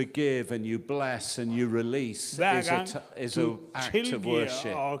you forgive and you bless and you release Hver is gang an du act of tilgiver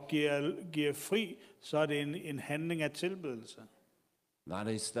worship. og giver fri, så er det en handling af tilbedelse. That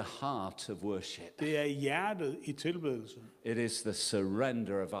is the heart of worship. Det er hjertet i tilbedelse. It is the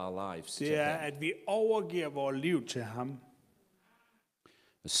surrender of our lives to Det er, him. at vi overgiver vores liv til ham.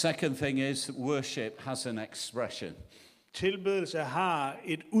 The second thing is worship has an expression. Tilbedelse har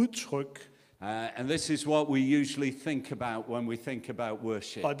et udtryk, And this is what we usually think about when we think about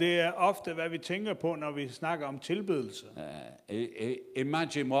worship. og det er ofte, hvad vi tænker på, når vi snakker om tilbedelse.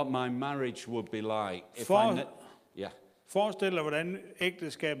 Imagine what my marriage would be like if Forestil dig, hvordan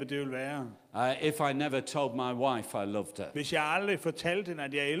ægteskabet det vil være, if I never told my wife I loved her. hvis jeg aldrig fortalte hende,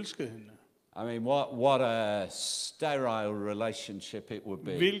 at jeg elskede hende. I mean, what a sterile relationship it would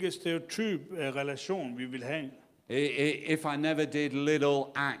be. Hvilken stereotyp relation vi vil have. If I never did little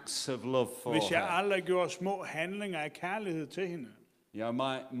acts of love for Hvis jeg her. aldrig gjorde små handlinger af kærlighed til hende. You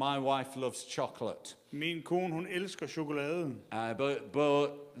know, my wife loves chocolate. Min kone, hun elsker chokolade. But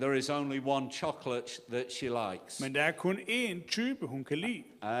there is only one chocolate that she likes. Men der er kun én type, hun kan lide.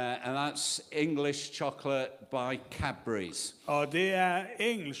 And that's English chocolate by Cadbury's. Og det er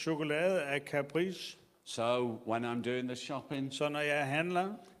engelsk chokolade af Caprice. So when I'm doing the shopping Så når jeg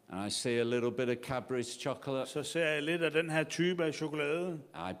handler, and I see a little bit of Cadbury's chocolate, så ser jeg lidt af den her type af chokolade.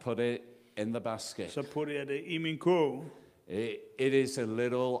 I put it in the basket. Så putter jeg det i min kurv. It is a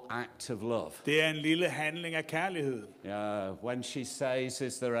little act of love. Det er en lille handling af kærlighed. When she says,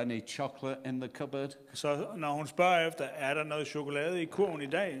 is there any chocolate in the cupboard? Så når hun spørger efter, er der noget chokolade i kurven i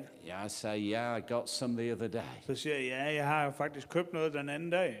dag? Yeah, I say, yeah, I got some the other day. Så siger jeg, ja, jeg har faktisk købt noget den anden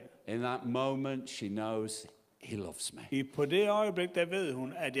dag. In that moment, she knows he loves me. På det øjeblik, der ved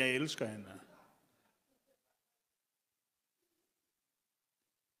hun, at jeg elsker hende.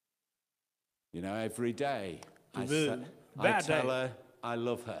 You know, every day, I hver tell dag. her I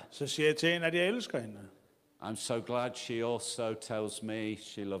love her. Så siger jeg til hende, at jeg elsker hende. I'm so glad she also tells me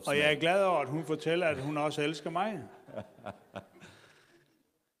she loves Og jeg er me. glad over, at hun fortæller, at hun også elsker mig.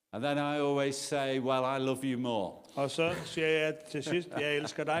 And then I always say, well, I love you more. Og så siger jeg til sidst, at jeg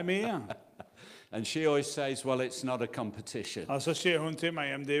elsker dig mere. And she always says, well, it's not a competition. Og så siger hun til mig,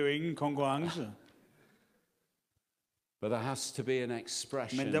 jamen det er jo ingen konkurrence. But there has to be an Men der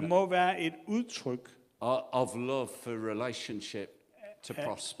expression må være et udtryk of love for relationship to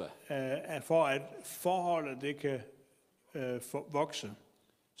prosper. for at forholdet det kan vokse.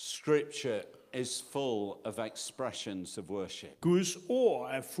 Scripture is full of expressions of worship. Guds ord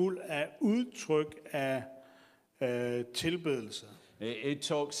er fuld af udtryk af tilbedelse. It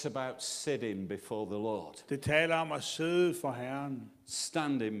talks about sitting before the Lord, Det taler om at sidde for Herren,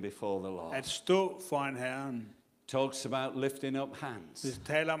 standing before the Lord. at stå foran Herren. Talks about lifting up hands. Det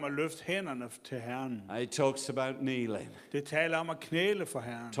taler om at løfte hænderne til Herren. It talks about kneeling. Det taler om at knæle for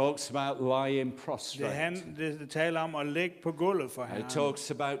Herren. Talks about lying prostrate. Det taler om at ligge på gulvet for It Herren.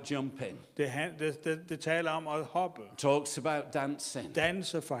 talks about jumping. Det taler om at hoppe. Talks about dancing.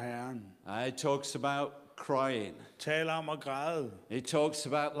 Danse for Herren. It talks about crying. Taler om at græde. It talks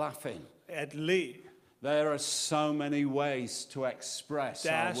about laughing. At le. There are so many ways to express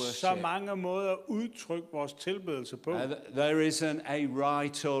Der our er så worship. mange måder at udtrykke vores tilbedelse på. There isn't a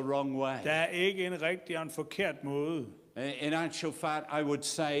right or wrong way. Der er ikke en rigtig og en forkert måde. In actual fact, I would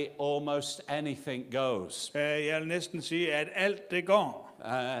say almost anything goes. Jeg vil næsten sige, at alt det går,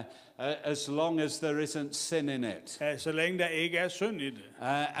 As long as there isn't sin in it. så længe der ikke er synd i det.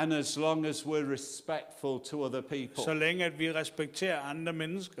 And as long as we're respectful to other people. Så længe at vi respekterer andre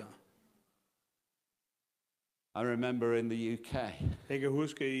mennesker. I remember in the UK, Jeg kan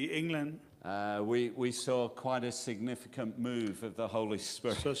huske i England, we saw quite a significant move of the Holy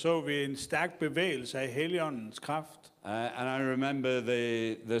Spirit. så vi en stærk bevægelse af Helligåndens kraft. And I remember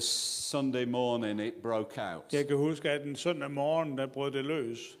the Sunday morning it broke out. Jeg kan huske, at den søndag morgen, der brød det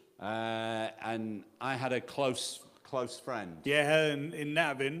løs. And I had a close friend. Jeg havde en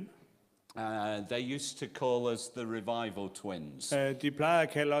nær ven. They used to call us the Revival Twins. De plejede at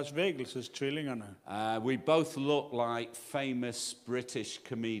kalde os vækkelsestvillingerne. We both look like famous British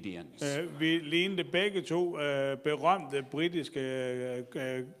comedians. Vi lignede begge to berømte britiske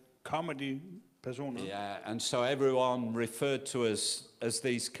comedy-personer. Yeah, and so everyone referred to us as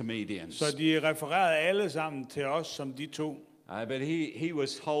these comedians. Så de refererede alle sammen til os som de to. But he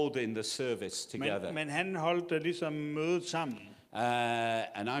was holding the service together. Men han holdt ligesom mødet sammen.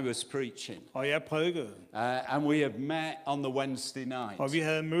 And I was preaching. Og jeg prædikede. And we had met on the Wednesday night. Og vi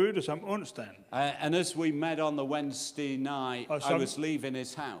havde mødtes om onsdagen. And as we met on the Wednesday night, I was leaving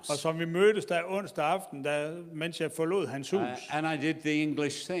his house. Og som vi mødtes der onsdag aften, mens jeg forlod hans hus. And I did the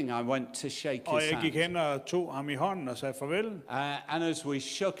English thing. I went to shake his hand. Og jeg gik hen og tog ham i hånden og sagde farvel. And as we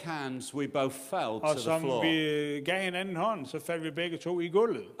shook hands, we both fell to Og the som floor. vi gav hinanden hånd, så faldt vi begge to i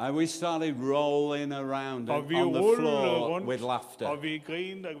gulvet. And we started rolling around Og vi on the rullede floor rundt, with laughter. og vi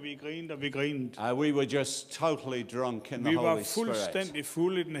grinede, og vi grinede, og vi grinede. We were just totally drunk in Vi the var Holy Spirit. fuldstændig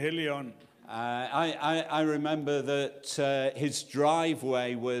fulde i den hellige ånd. I remember that his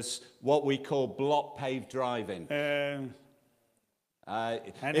driveway was what we call block paved driving.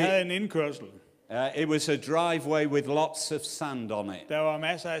 Han havde en indkørsel. It was a driveway with lots of sand on it. Der var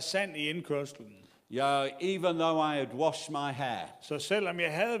masser af sand i indkørslen. Yeah, even though I had washed my hair, Så selvom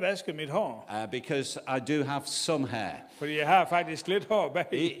jeg havde vasket mit hår, because I do have some hair, fordi jeg har faktisk lidt hår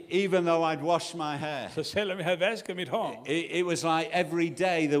bag, even though I'd washed my hair, så selvom jeg havde vasket mit hår, it was like every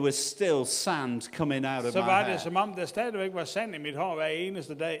day there was still sand coming out of så my var hair. det som om der stadigvæk var sand i mit hår hver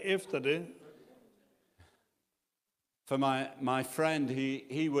eneste dag efter det. For my friend,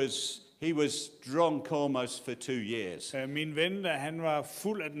 he was drunk almost for 2 years. Min ven, han var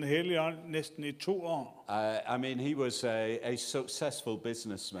fuld af den hellige ånd næsten i 2 år. I mean, he was a successful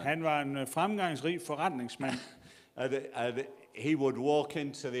businessman. Han var en fremgangsrig forretningsmand. And he would walk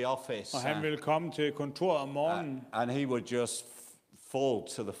into the office. Og han ville komme til kontoret om morgenen. And he would just fall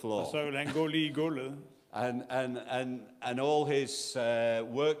to the floor. Og så ville han gå lige i gulvet. And all his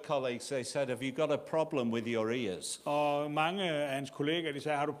work colleagues, they said, "Have you got a problem with your ears?" Og mange af hans kolleger, de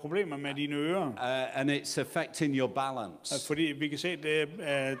sagde, har du problemer med dine ører? And it's affecting your balance. Fordi vi kan se,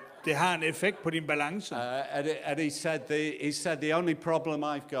 at det har en effekt på din balance. And he said the only problem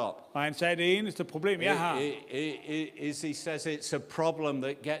I've got. Og han sagde, det eneste problem, jeg har, is he says it's a problem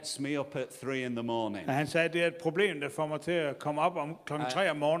that gets me up at 3 in the morning. han sagde, det er et problem, der får mig til at komme op om klokken 3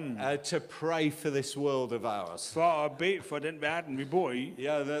 om morgenen. To pray for this world of ours. For at bede for den verden, vi bor i.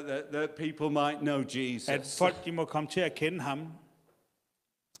 Yeah, that people might know Jesus. At folk, de må komme til at kende ham.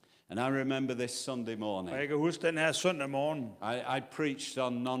 And I remember this Sunday morning. Og jeg kan huske den her søndag morgen. I preached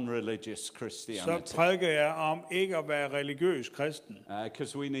on non-religious Christianity. Så prædikede jeg om ikke at være religiøs kristen.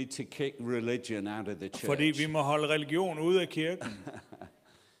 Because we need to kick religion out of the church. Fordi vi må holde religion ude af kirken.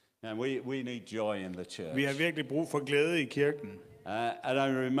 And we need joy in the church. Vi har virkelig brug for glæde i kirken. And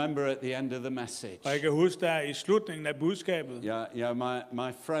I remember at the end of the message. Og jeg kan huske der i slutningen af budskabet. Yeah,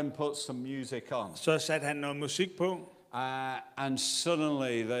 my friend put some music on. Så satte han noget musik på. And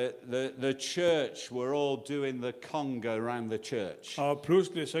suddenly the church were all doing the conga around the church. Og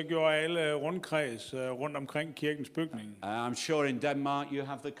pludselig så gjorde alle rundkreds rundt omkring kirkens bygning. I'm sure in Denmark you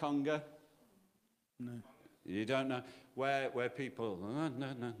have the conga. No. You don't know where people.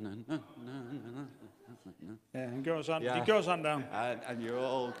 Ja, han gjorde sådan. Yeah. De gjorde sådan der. And you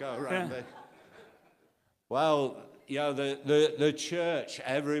all go around it. Well, the church,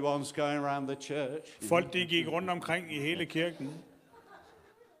 everyone's going around the church. Folk de gik rundt omkring i hele kirken.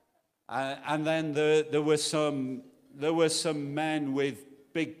 And then there were some men with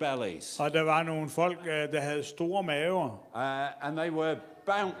big bellies. Og der var nogle folk der havde store maver. And they were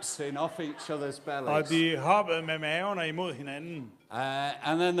bouncing off each other's bellies. Og de hoppede med maverne imod hinanden.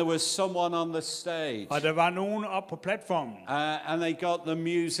 And then there was someone on the stage. Og der var nogen op på platformen. And they got the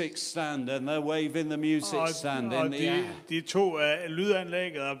music stand, and they're waving the music stand in the air. De tog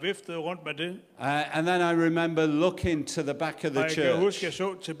lydanlægget og viftede rundt med det. And then I remember looking to the back of the Og jeg kan huske, church. jeg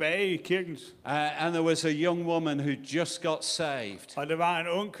så tilbage i kirken. And there was a young woman who just got saved. Og der var en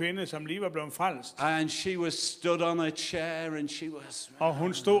ung kvinde, som lige var blevet frelst. And she was stood on a chair, and she was... Og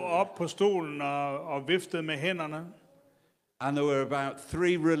hun stod op på stolen og viftede med hænderne. And there were about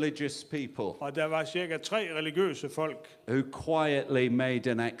 3 religious people Og der var cirka 3 religiøse folk, who quietly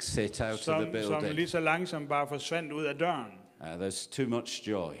made an exit out of the som building. lige så langsomt bare forsvandt ud af døren. There's too much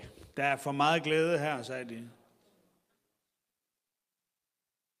joy. Der er for meget glæde her, sagde de.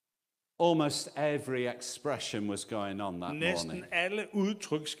 Almost every expression was going on that Næsten morning. alle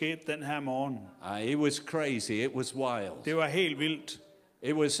udtryk skete den her morgen. It was crazy. It was wild. Det var helt vildt.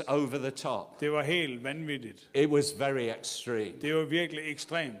 It was over the top. Det var helt vanvittigt. It was very extreme. Det var virkelig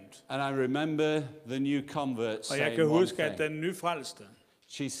ekstremt. And I remember the new convert Og jeg saying kan one huske, at thing. den nyfrelste,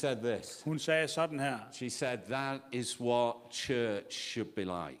 She said this. hun sagde sådan her. She said, that is what church should be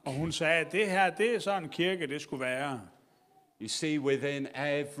like. Og hun sagde, at det her, det er sådan en kirke, det skulle være. You see, within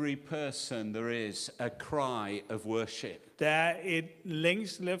every person there is a cry of worship. Der er et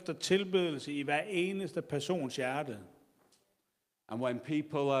længsel efter tilbedelse i hver eneste persons hjerte. And when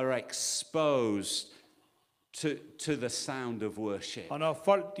people are exposed to the sound of worship, Og når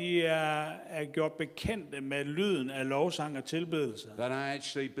folk de er gjort bekendte med lyden af lovsang og tilbedelse, then I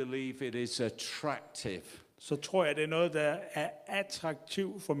actually believe it is attractive så tror jeg, det er noget, der er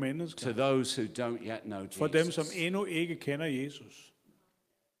attraktivt for mennesker. to those who don't yet know For dem, som Jesus. endnu ikke kender Jesus.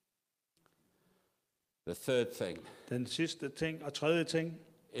 The third thing Den sidste ting og tredje ting,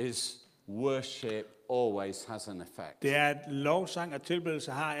 is worship always has an effect. det er, at lovsang og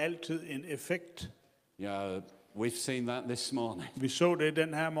tilbedelse har altid en effekt. You know, we've seen that this morning. Vi så det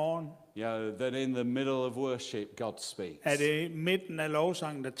den her morgen. You know, that in the middle of worship, God speaks. Er det i midten af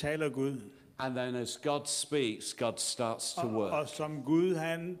lovsangen, der taler Gud. And then as God speaks, God starts to work. Og som Gud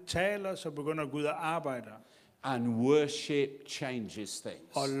han taler, så begynder Gud at arbejde. And worship changes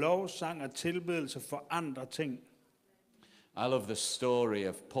things. Og lovsang og tilbedelse forandrer ting. I love the story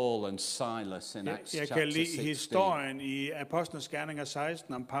of Paul and Silas in Acts Jeg kan chapter lide 16. historien i Apostlenes Gerninger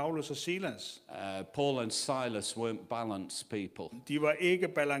 16 om Paulus og Silas. Paul and Silas weren't balanced people. De var ikke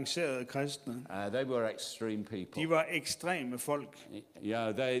balancerede kristne. They were extreme people. De var ekstreme folk.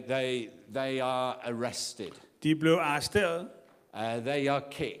 Yeah, they are arrested. De blev arresteret. They are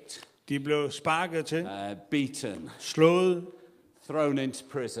kicked, De blev sparket til, beaten, slået thrown into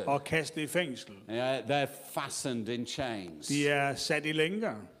prison. og kastet i fængsel. They're fastened in chains. De er sat i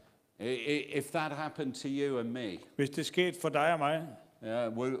lænker. If that happened to you and me, Hvis det skete for dig og mig,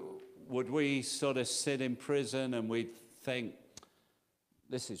 would we sort of sit in prison and we'd think,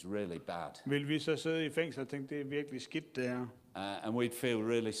 this is really bad? vil vi så sidde i fængsel og tænke, det er virkelig skidt det her. And we'd feel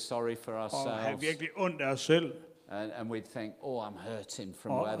really sorry for Og have ourselves. virkelig ondt af os selv. And we'd think, oh, I'm hurting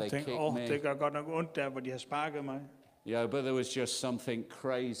from where Og they tænke, kicked me. det gør godt nok ondt der, hvor de har sparket mig. Yeah, but there was just something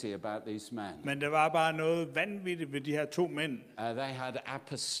crazy about these men. Men der var bare noget vanvittigt ved de her to mænd. They had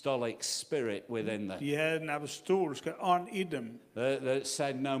apostolic spirit within them De havde den apostolske ånd i dem. that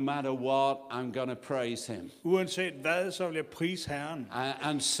said, no matter what, I'm going to praise him. Uanset hvad, så vil jeg prise Herren.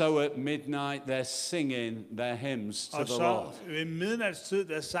 And so at midnight, they're singing their hymns to Og the så Lord. ved midnatstid,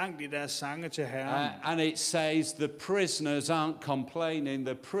 der sang de deres sange til Herren. And it says the prisoners aren't complaining,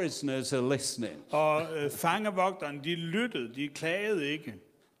 the prisoners are listening. Og fangevogterne, de lyttede, de klagede ikke.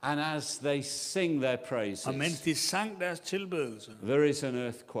 And as they sing their praises, Og mens de sang deres tilbedelse, there is an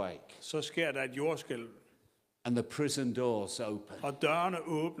earthquake, så sker der et jordskælv. and the prison doors open. Og dørene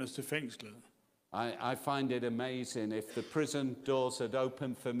åbnes til fængslet. I find it amazing. If the prison doors had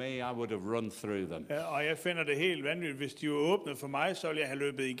opened for me, I would have run through them. Og jeg finder det helt vanvittigt. Hvis de var åbnet for mig, så ville jeg have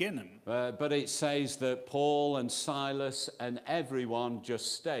løbet igennem. But it says that Paul and Silas and everyone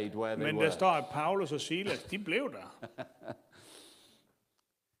just stayed where they Men der were. står, at Paulus og Silas, de blev der.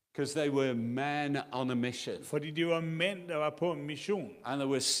 Because they were men on a mission. Fordi de var mænd, der var på en mission. And there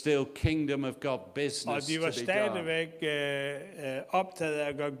was still kingdom of God Og business de to var be done. stadigvæk optaget af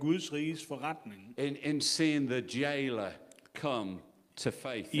at gøre Guds riges forretning. In seeing the jailer come to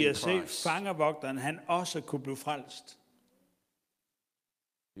faith I in at se Christ. fangevogteren, han også kunne blive frelst.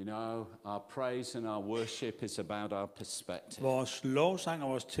 You know, our praise and our worship is about our perspective. Vores lovsang og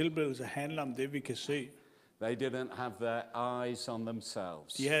vores tilbedelse handler om det, vi kan se. They didn't have their eyes on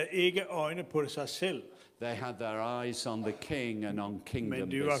themselves. De havde ikke øjne på sig selv, They had their eyes on the king and on kingdom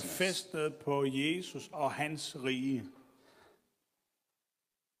men de var business. festet på Jesus og hans rige.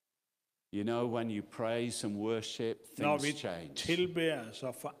 You know, when you praise and worship, Når things vi change. tilbeder,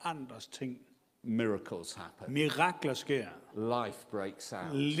 så forandres ting. Miracles happen. Mirakler sker. Life breaks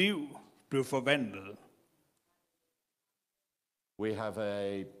out. Liv blev forvandlet. We have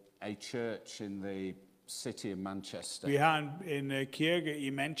a church in the city of Manchester. Vi har en kirke i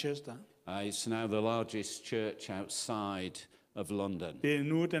Manchester. It's now the largest church outside of London. Det er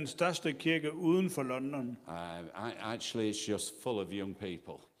nu den største kirke uden for London. Actually, it's just full of young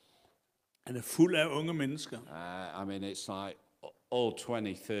people. Den er fuld af unge mennesker. I mean, it's like all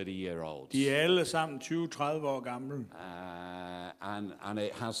 20-30-year-olds. De er alle sammen 20-30 år gamle. And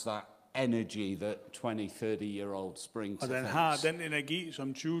it has that energy that 20-30-year-olds bring to Og den things. har den energi,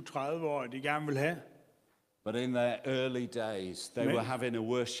 som 20-30 år de gerne vil have. But in their early days, they were having a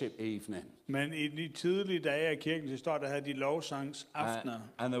worship evening. Men i de tidlige dage af kirkens historie, der havde de lovsangsaftener.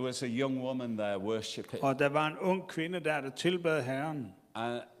 And there was a young woman there worshiping. Og der var en ung kvinde der tilbad Herren.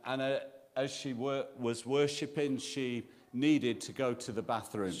 And as she was worshiping, she needed to go to the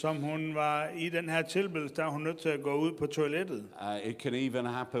bathroom. Som hun var i den her tilbedelse, der var hun nødt til at gå ud på toilettet. It can even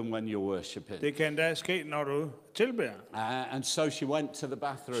happen when you're worshiping. Det kan da ske, når du tilbeder. And so she went to the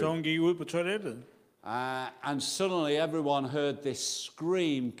bathroom. Så hun gik ud på toilettet. And suddenly everyone heard this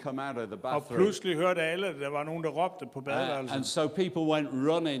scream come out of the Og bathroom. pludselig hørte alle, at der var nogen, der råbte på And badeværelset. so people went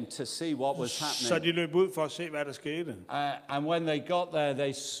running to see what was Så happening. de løb ud for at se, hvad der skete. And when they got there,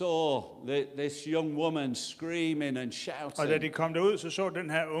 they saw this young woman screaming and Og da de shouting. kom derud, så den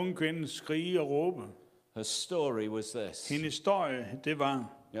her unge kvinde skrige og råbe. Her story was this. Hendes historie, det var,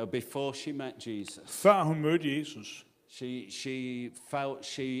 Before she met Jesus, før hun mødte Jesus, she felt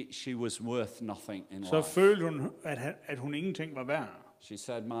she was worth nothing in så life. følte hun, at hun ingenting var værd. She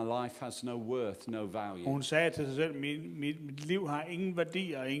said, my life has no worth, no value. Hun sagde til sig selv, mit liv har ingen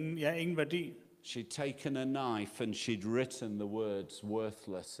værdi, og ingen værdi. She'd taken a knife and she'd written the words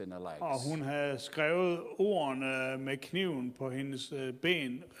worthless in her legs. Og hun havde skrevet ordene med kniven på hendes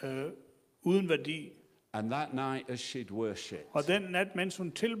ben, uden værdi. And that night as she'd worshipped, Og den nat, mens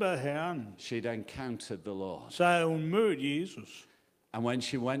hun tilbad Herren, she'd encountered the Lord. så havde hun mødt Jesus. And when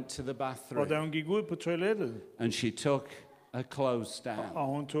she went to the Og da bathroom hun gik ud på toilettet, and she took her clothes down og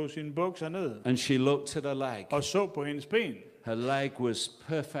hun tog sine bukser ned, and she looked at her leg, og så på hendes ben, her leg was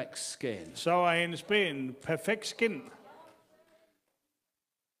perfect skin. så var hendes ben perfekt skin.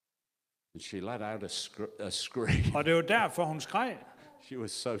 And she let out a scream. Og det var derfor, hun skreg. She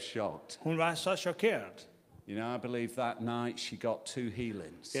was so shocked. Hun var så chokeret. You know, I believe that night she got 2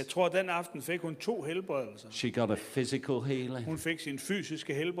 healings. Jeg tror, den aften fik hun 2 helbredelser. She got a physical healing, Hun fik sin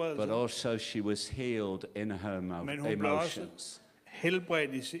fysiske but helbredelse, also she was healed in her men hun blev også emotions.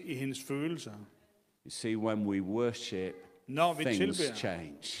 helbredt i hendes følelser. You see, when we worship, Når vi things tilbeder,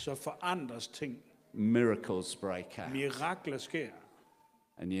 change. så forandres ting. Miracles break out. Mirakler sker.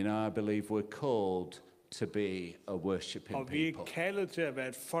 And you know, I believe we're called to be a worshiping Og vi er people. kaldet til at være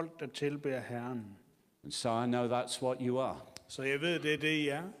et folk, der tilbeder Herren. And so I know that's what you are. Så jeg ved, det er det, I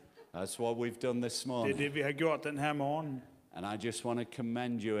er. That's what we've done this Det er morning. det, vi har gjort den her morgen. And I just want to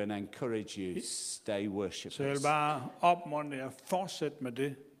commend you and encourage you, stay Så jeg vil worshipers. bare opmuntre jer, fortsæt med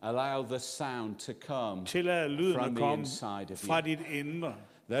det. Allow the sound to come Tillad lyden from at the komme inside of fra you. dit indre.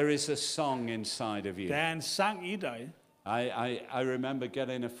 There is a song inside of you. Der er en sang i dig. I remember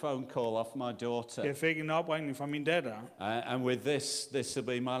getting a phone call off my daughter. Jeg fik en opringning fra min datter, And with this will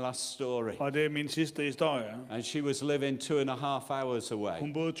be my last story. og det er min sidste historie. And she was living 2.5 hours away.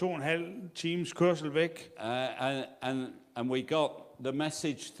 Hun boede 2,5 times kørsel væk, And we got the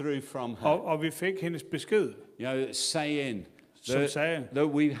message through from her, og vi fik hendes besked, saying som sagde, that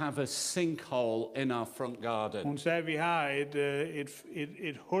we have a sinkhole in our front garden. hun sagde, at vi har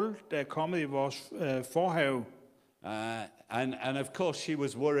et hul, der er kommet i vores forhave. And of course she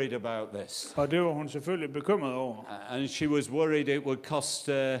was worried about this. Og det var hun selvfølgelig bekymret over. And she was worried it would cost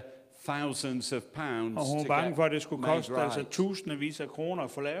thousands of pounds Og hun to var bange get for, at det skulle made koste altså right. tusindvis af kroner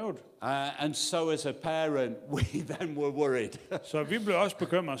at få lavet. And so as a parent, we then were worried. Så vi blev også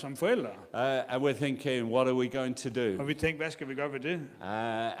bekymret som forældre. And we're thinking, what are we going to do? Og vi tænkte, hvad skal vi gøre ved det?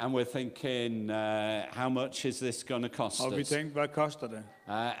 And we're thinking, how much is this going to cost Og vi us? tænkte, hvad koster det?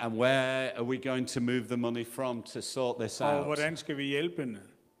 And where are we going to move the money from to sort this Og out? hvordan skal vi hjælpe hende?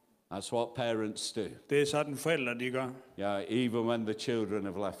 That's what parents do. Det er sådan forældre, de gør. Yeah, even when the children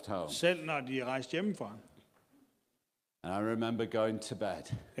have left home. Selv når de er rejst hjemmefra. And I remember going to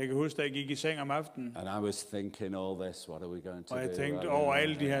bed, Jeg kan huske, da jeg gik i seng om aftenen, and I was thinking all this, what are we going to og jeg do? tænkte What are we over going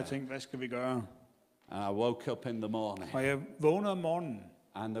alle to de her do? ting, hvad skal vi gøre? And I woke up in the morning, Og jeg vågnede om morgenen,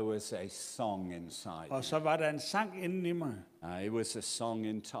 And there was a song inside. Og så var der en sang inden i mig. It was a song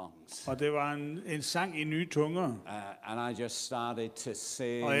in tongues. Og det var en sang i nye tunger. And I just started to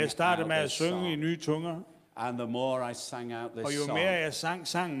sing. Og jeg startede out med at this synge song. i nye tunger. And the more I sang out this Og jo song, mere jeg sang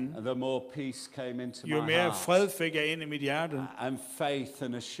sangen, the more peace came into jo my mere heart. fred fik jeg ind i mit hjerte. And faith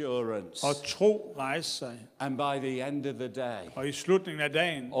and assurance. Og tro rejste sig. And by the end of the day, Og i slutningen af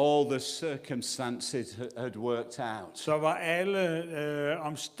dagen, all the circumstances had worked out. så var alle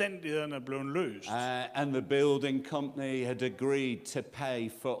omstændighederne blevet løst. And the building company had agreed to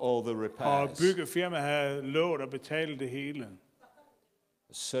pay for all the Og repairs. byggefirmaet havde lovet at betale det hele.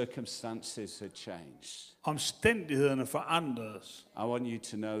 Circumstances had changed. Omstændighederne forandredes. I want you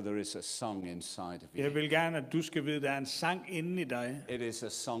to know there is a song inside of you. Jeg vil gerne, at du skal vide, at der er en sang inde i dig. It is a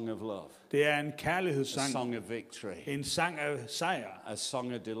song of love, Det er en a kærlighedssang. song of victory, En sang af sejr. a song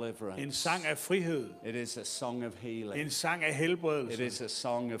of En deliverance. sang af frihed. It is a song of healing. En sang af It helbredelse. is a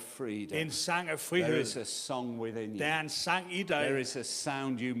song of freedom. En sang af There frihed. is a song within Der you. er en sang i There dig, is a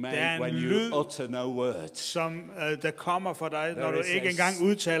sound you Der make er en when lyd. you utter no words. som der kommer fra dig, når There du is ikke a engang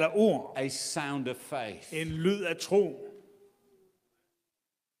udtaler ord. A sound of faith. En lyd af tro.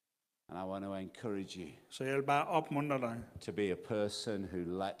 And I want to encourage you Så jeg vil bare opmuntre dig to be a person who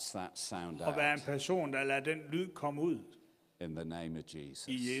lets that sound at være en out person, der lader den lyd komme ud. in the name of Jesus.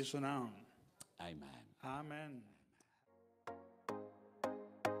 I Jesu navn. Amen. Amen.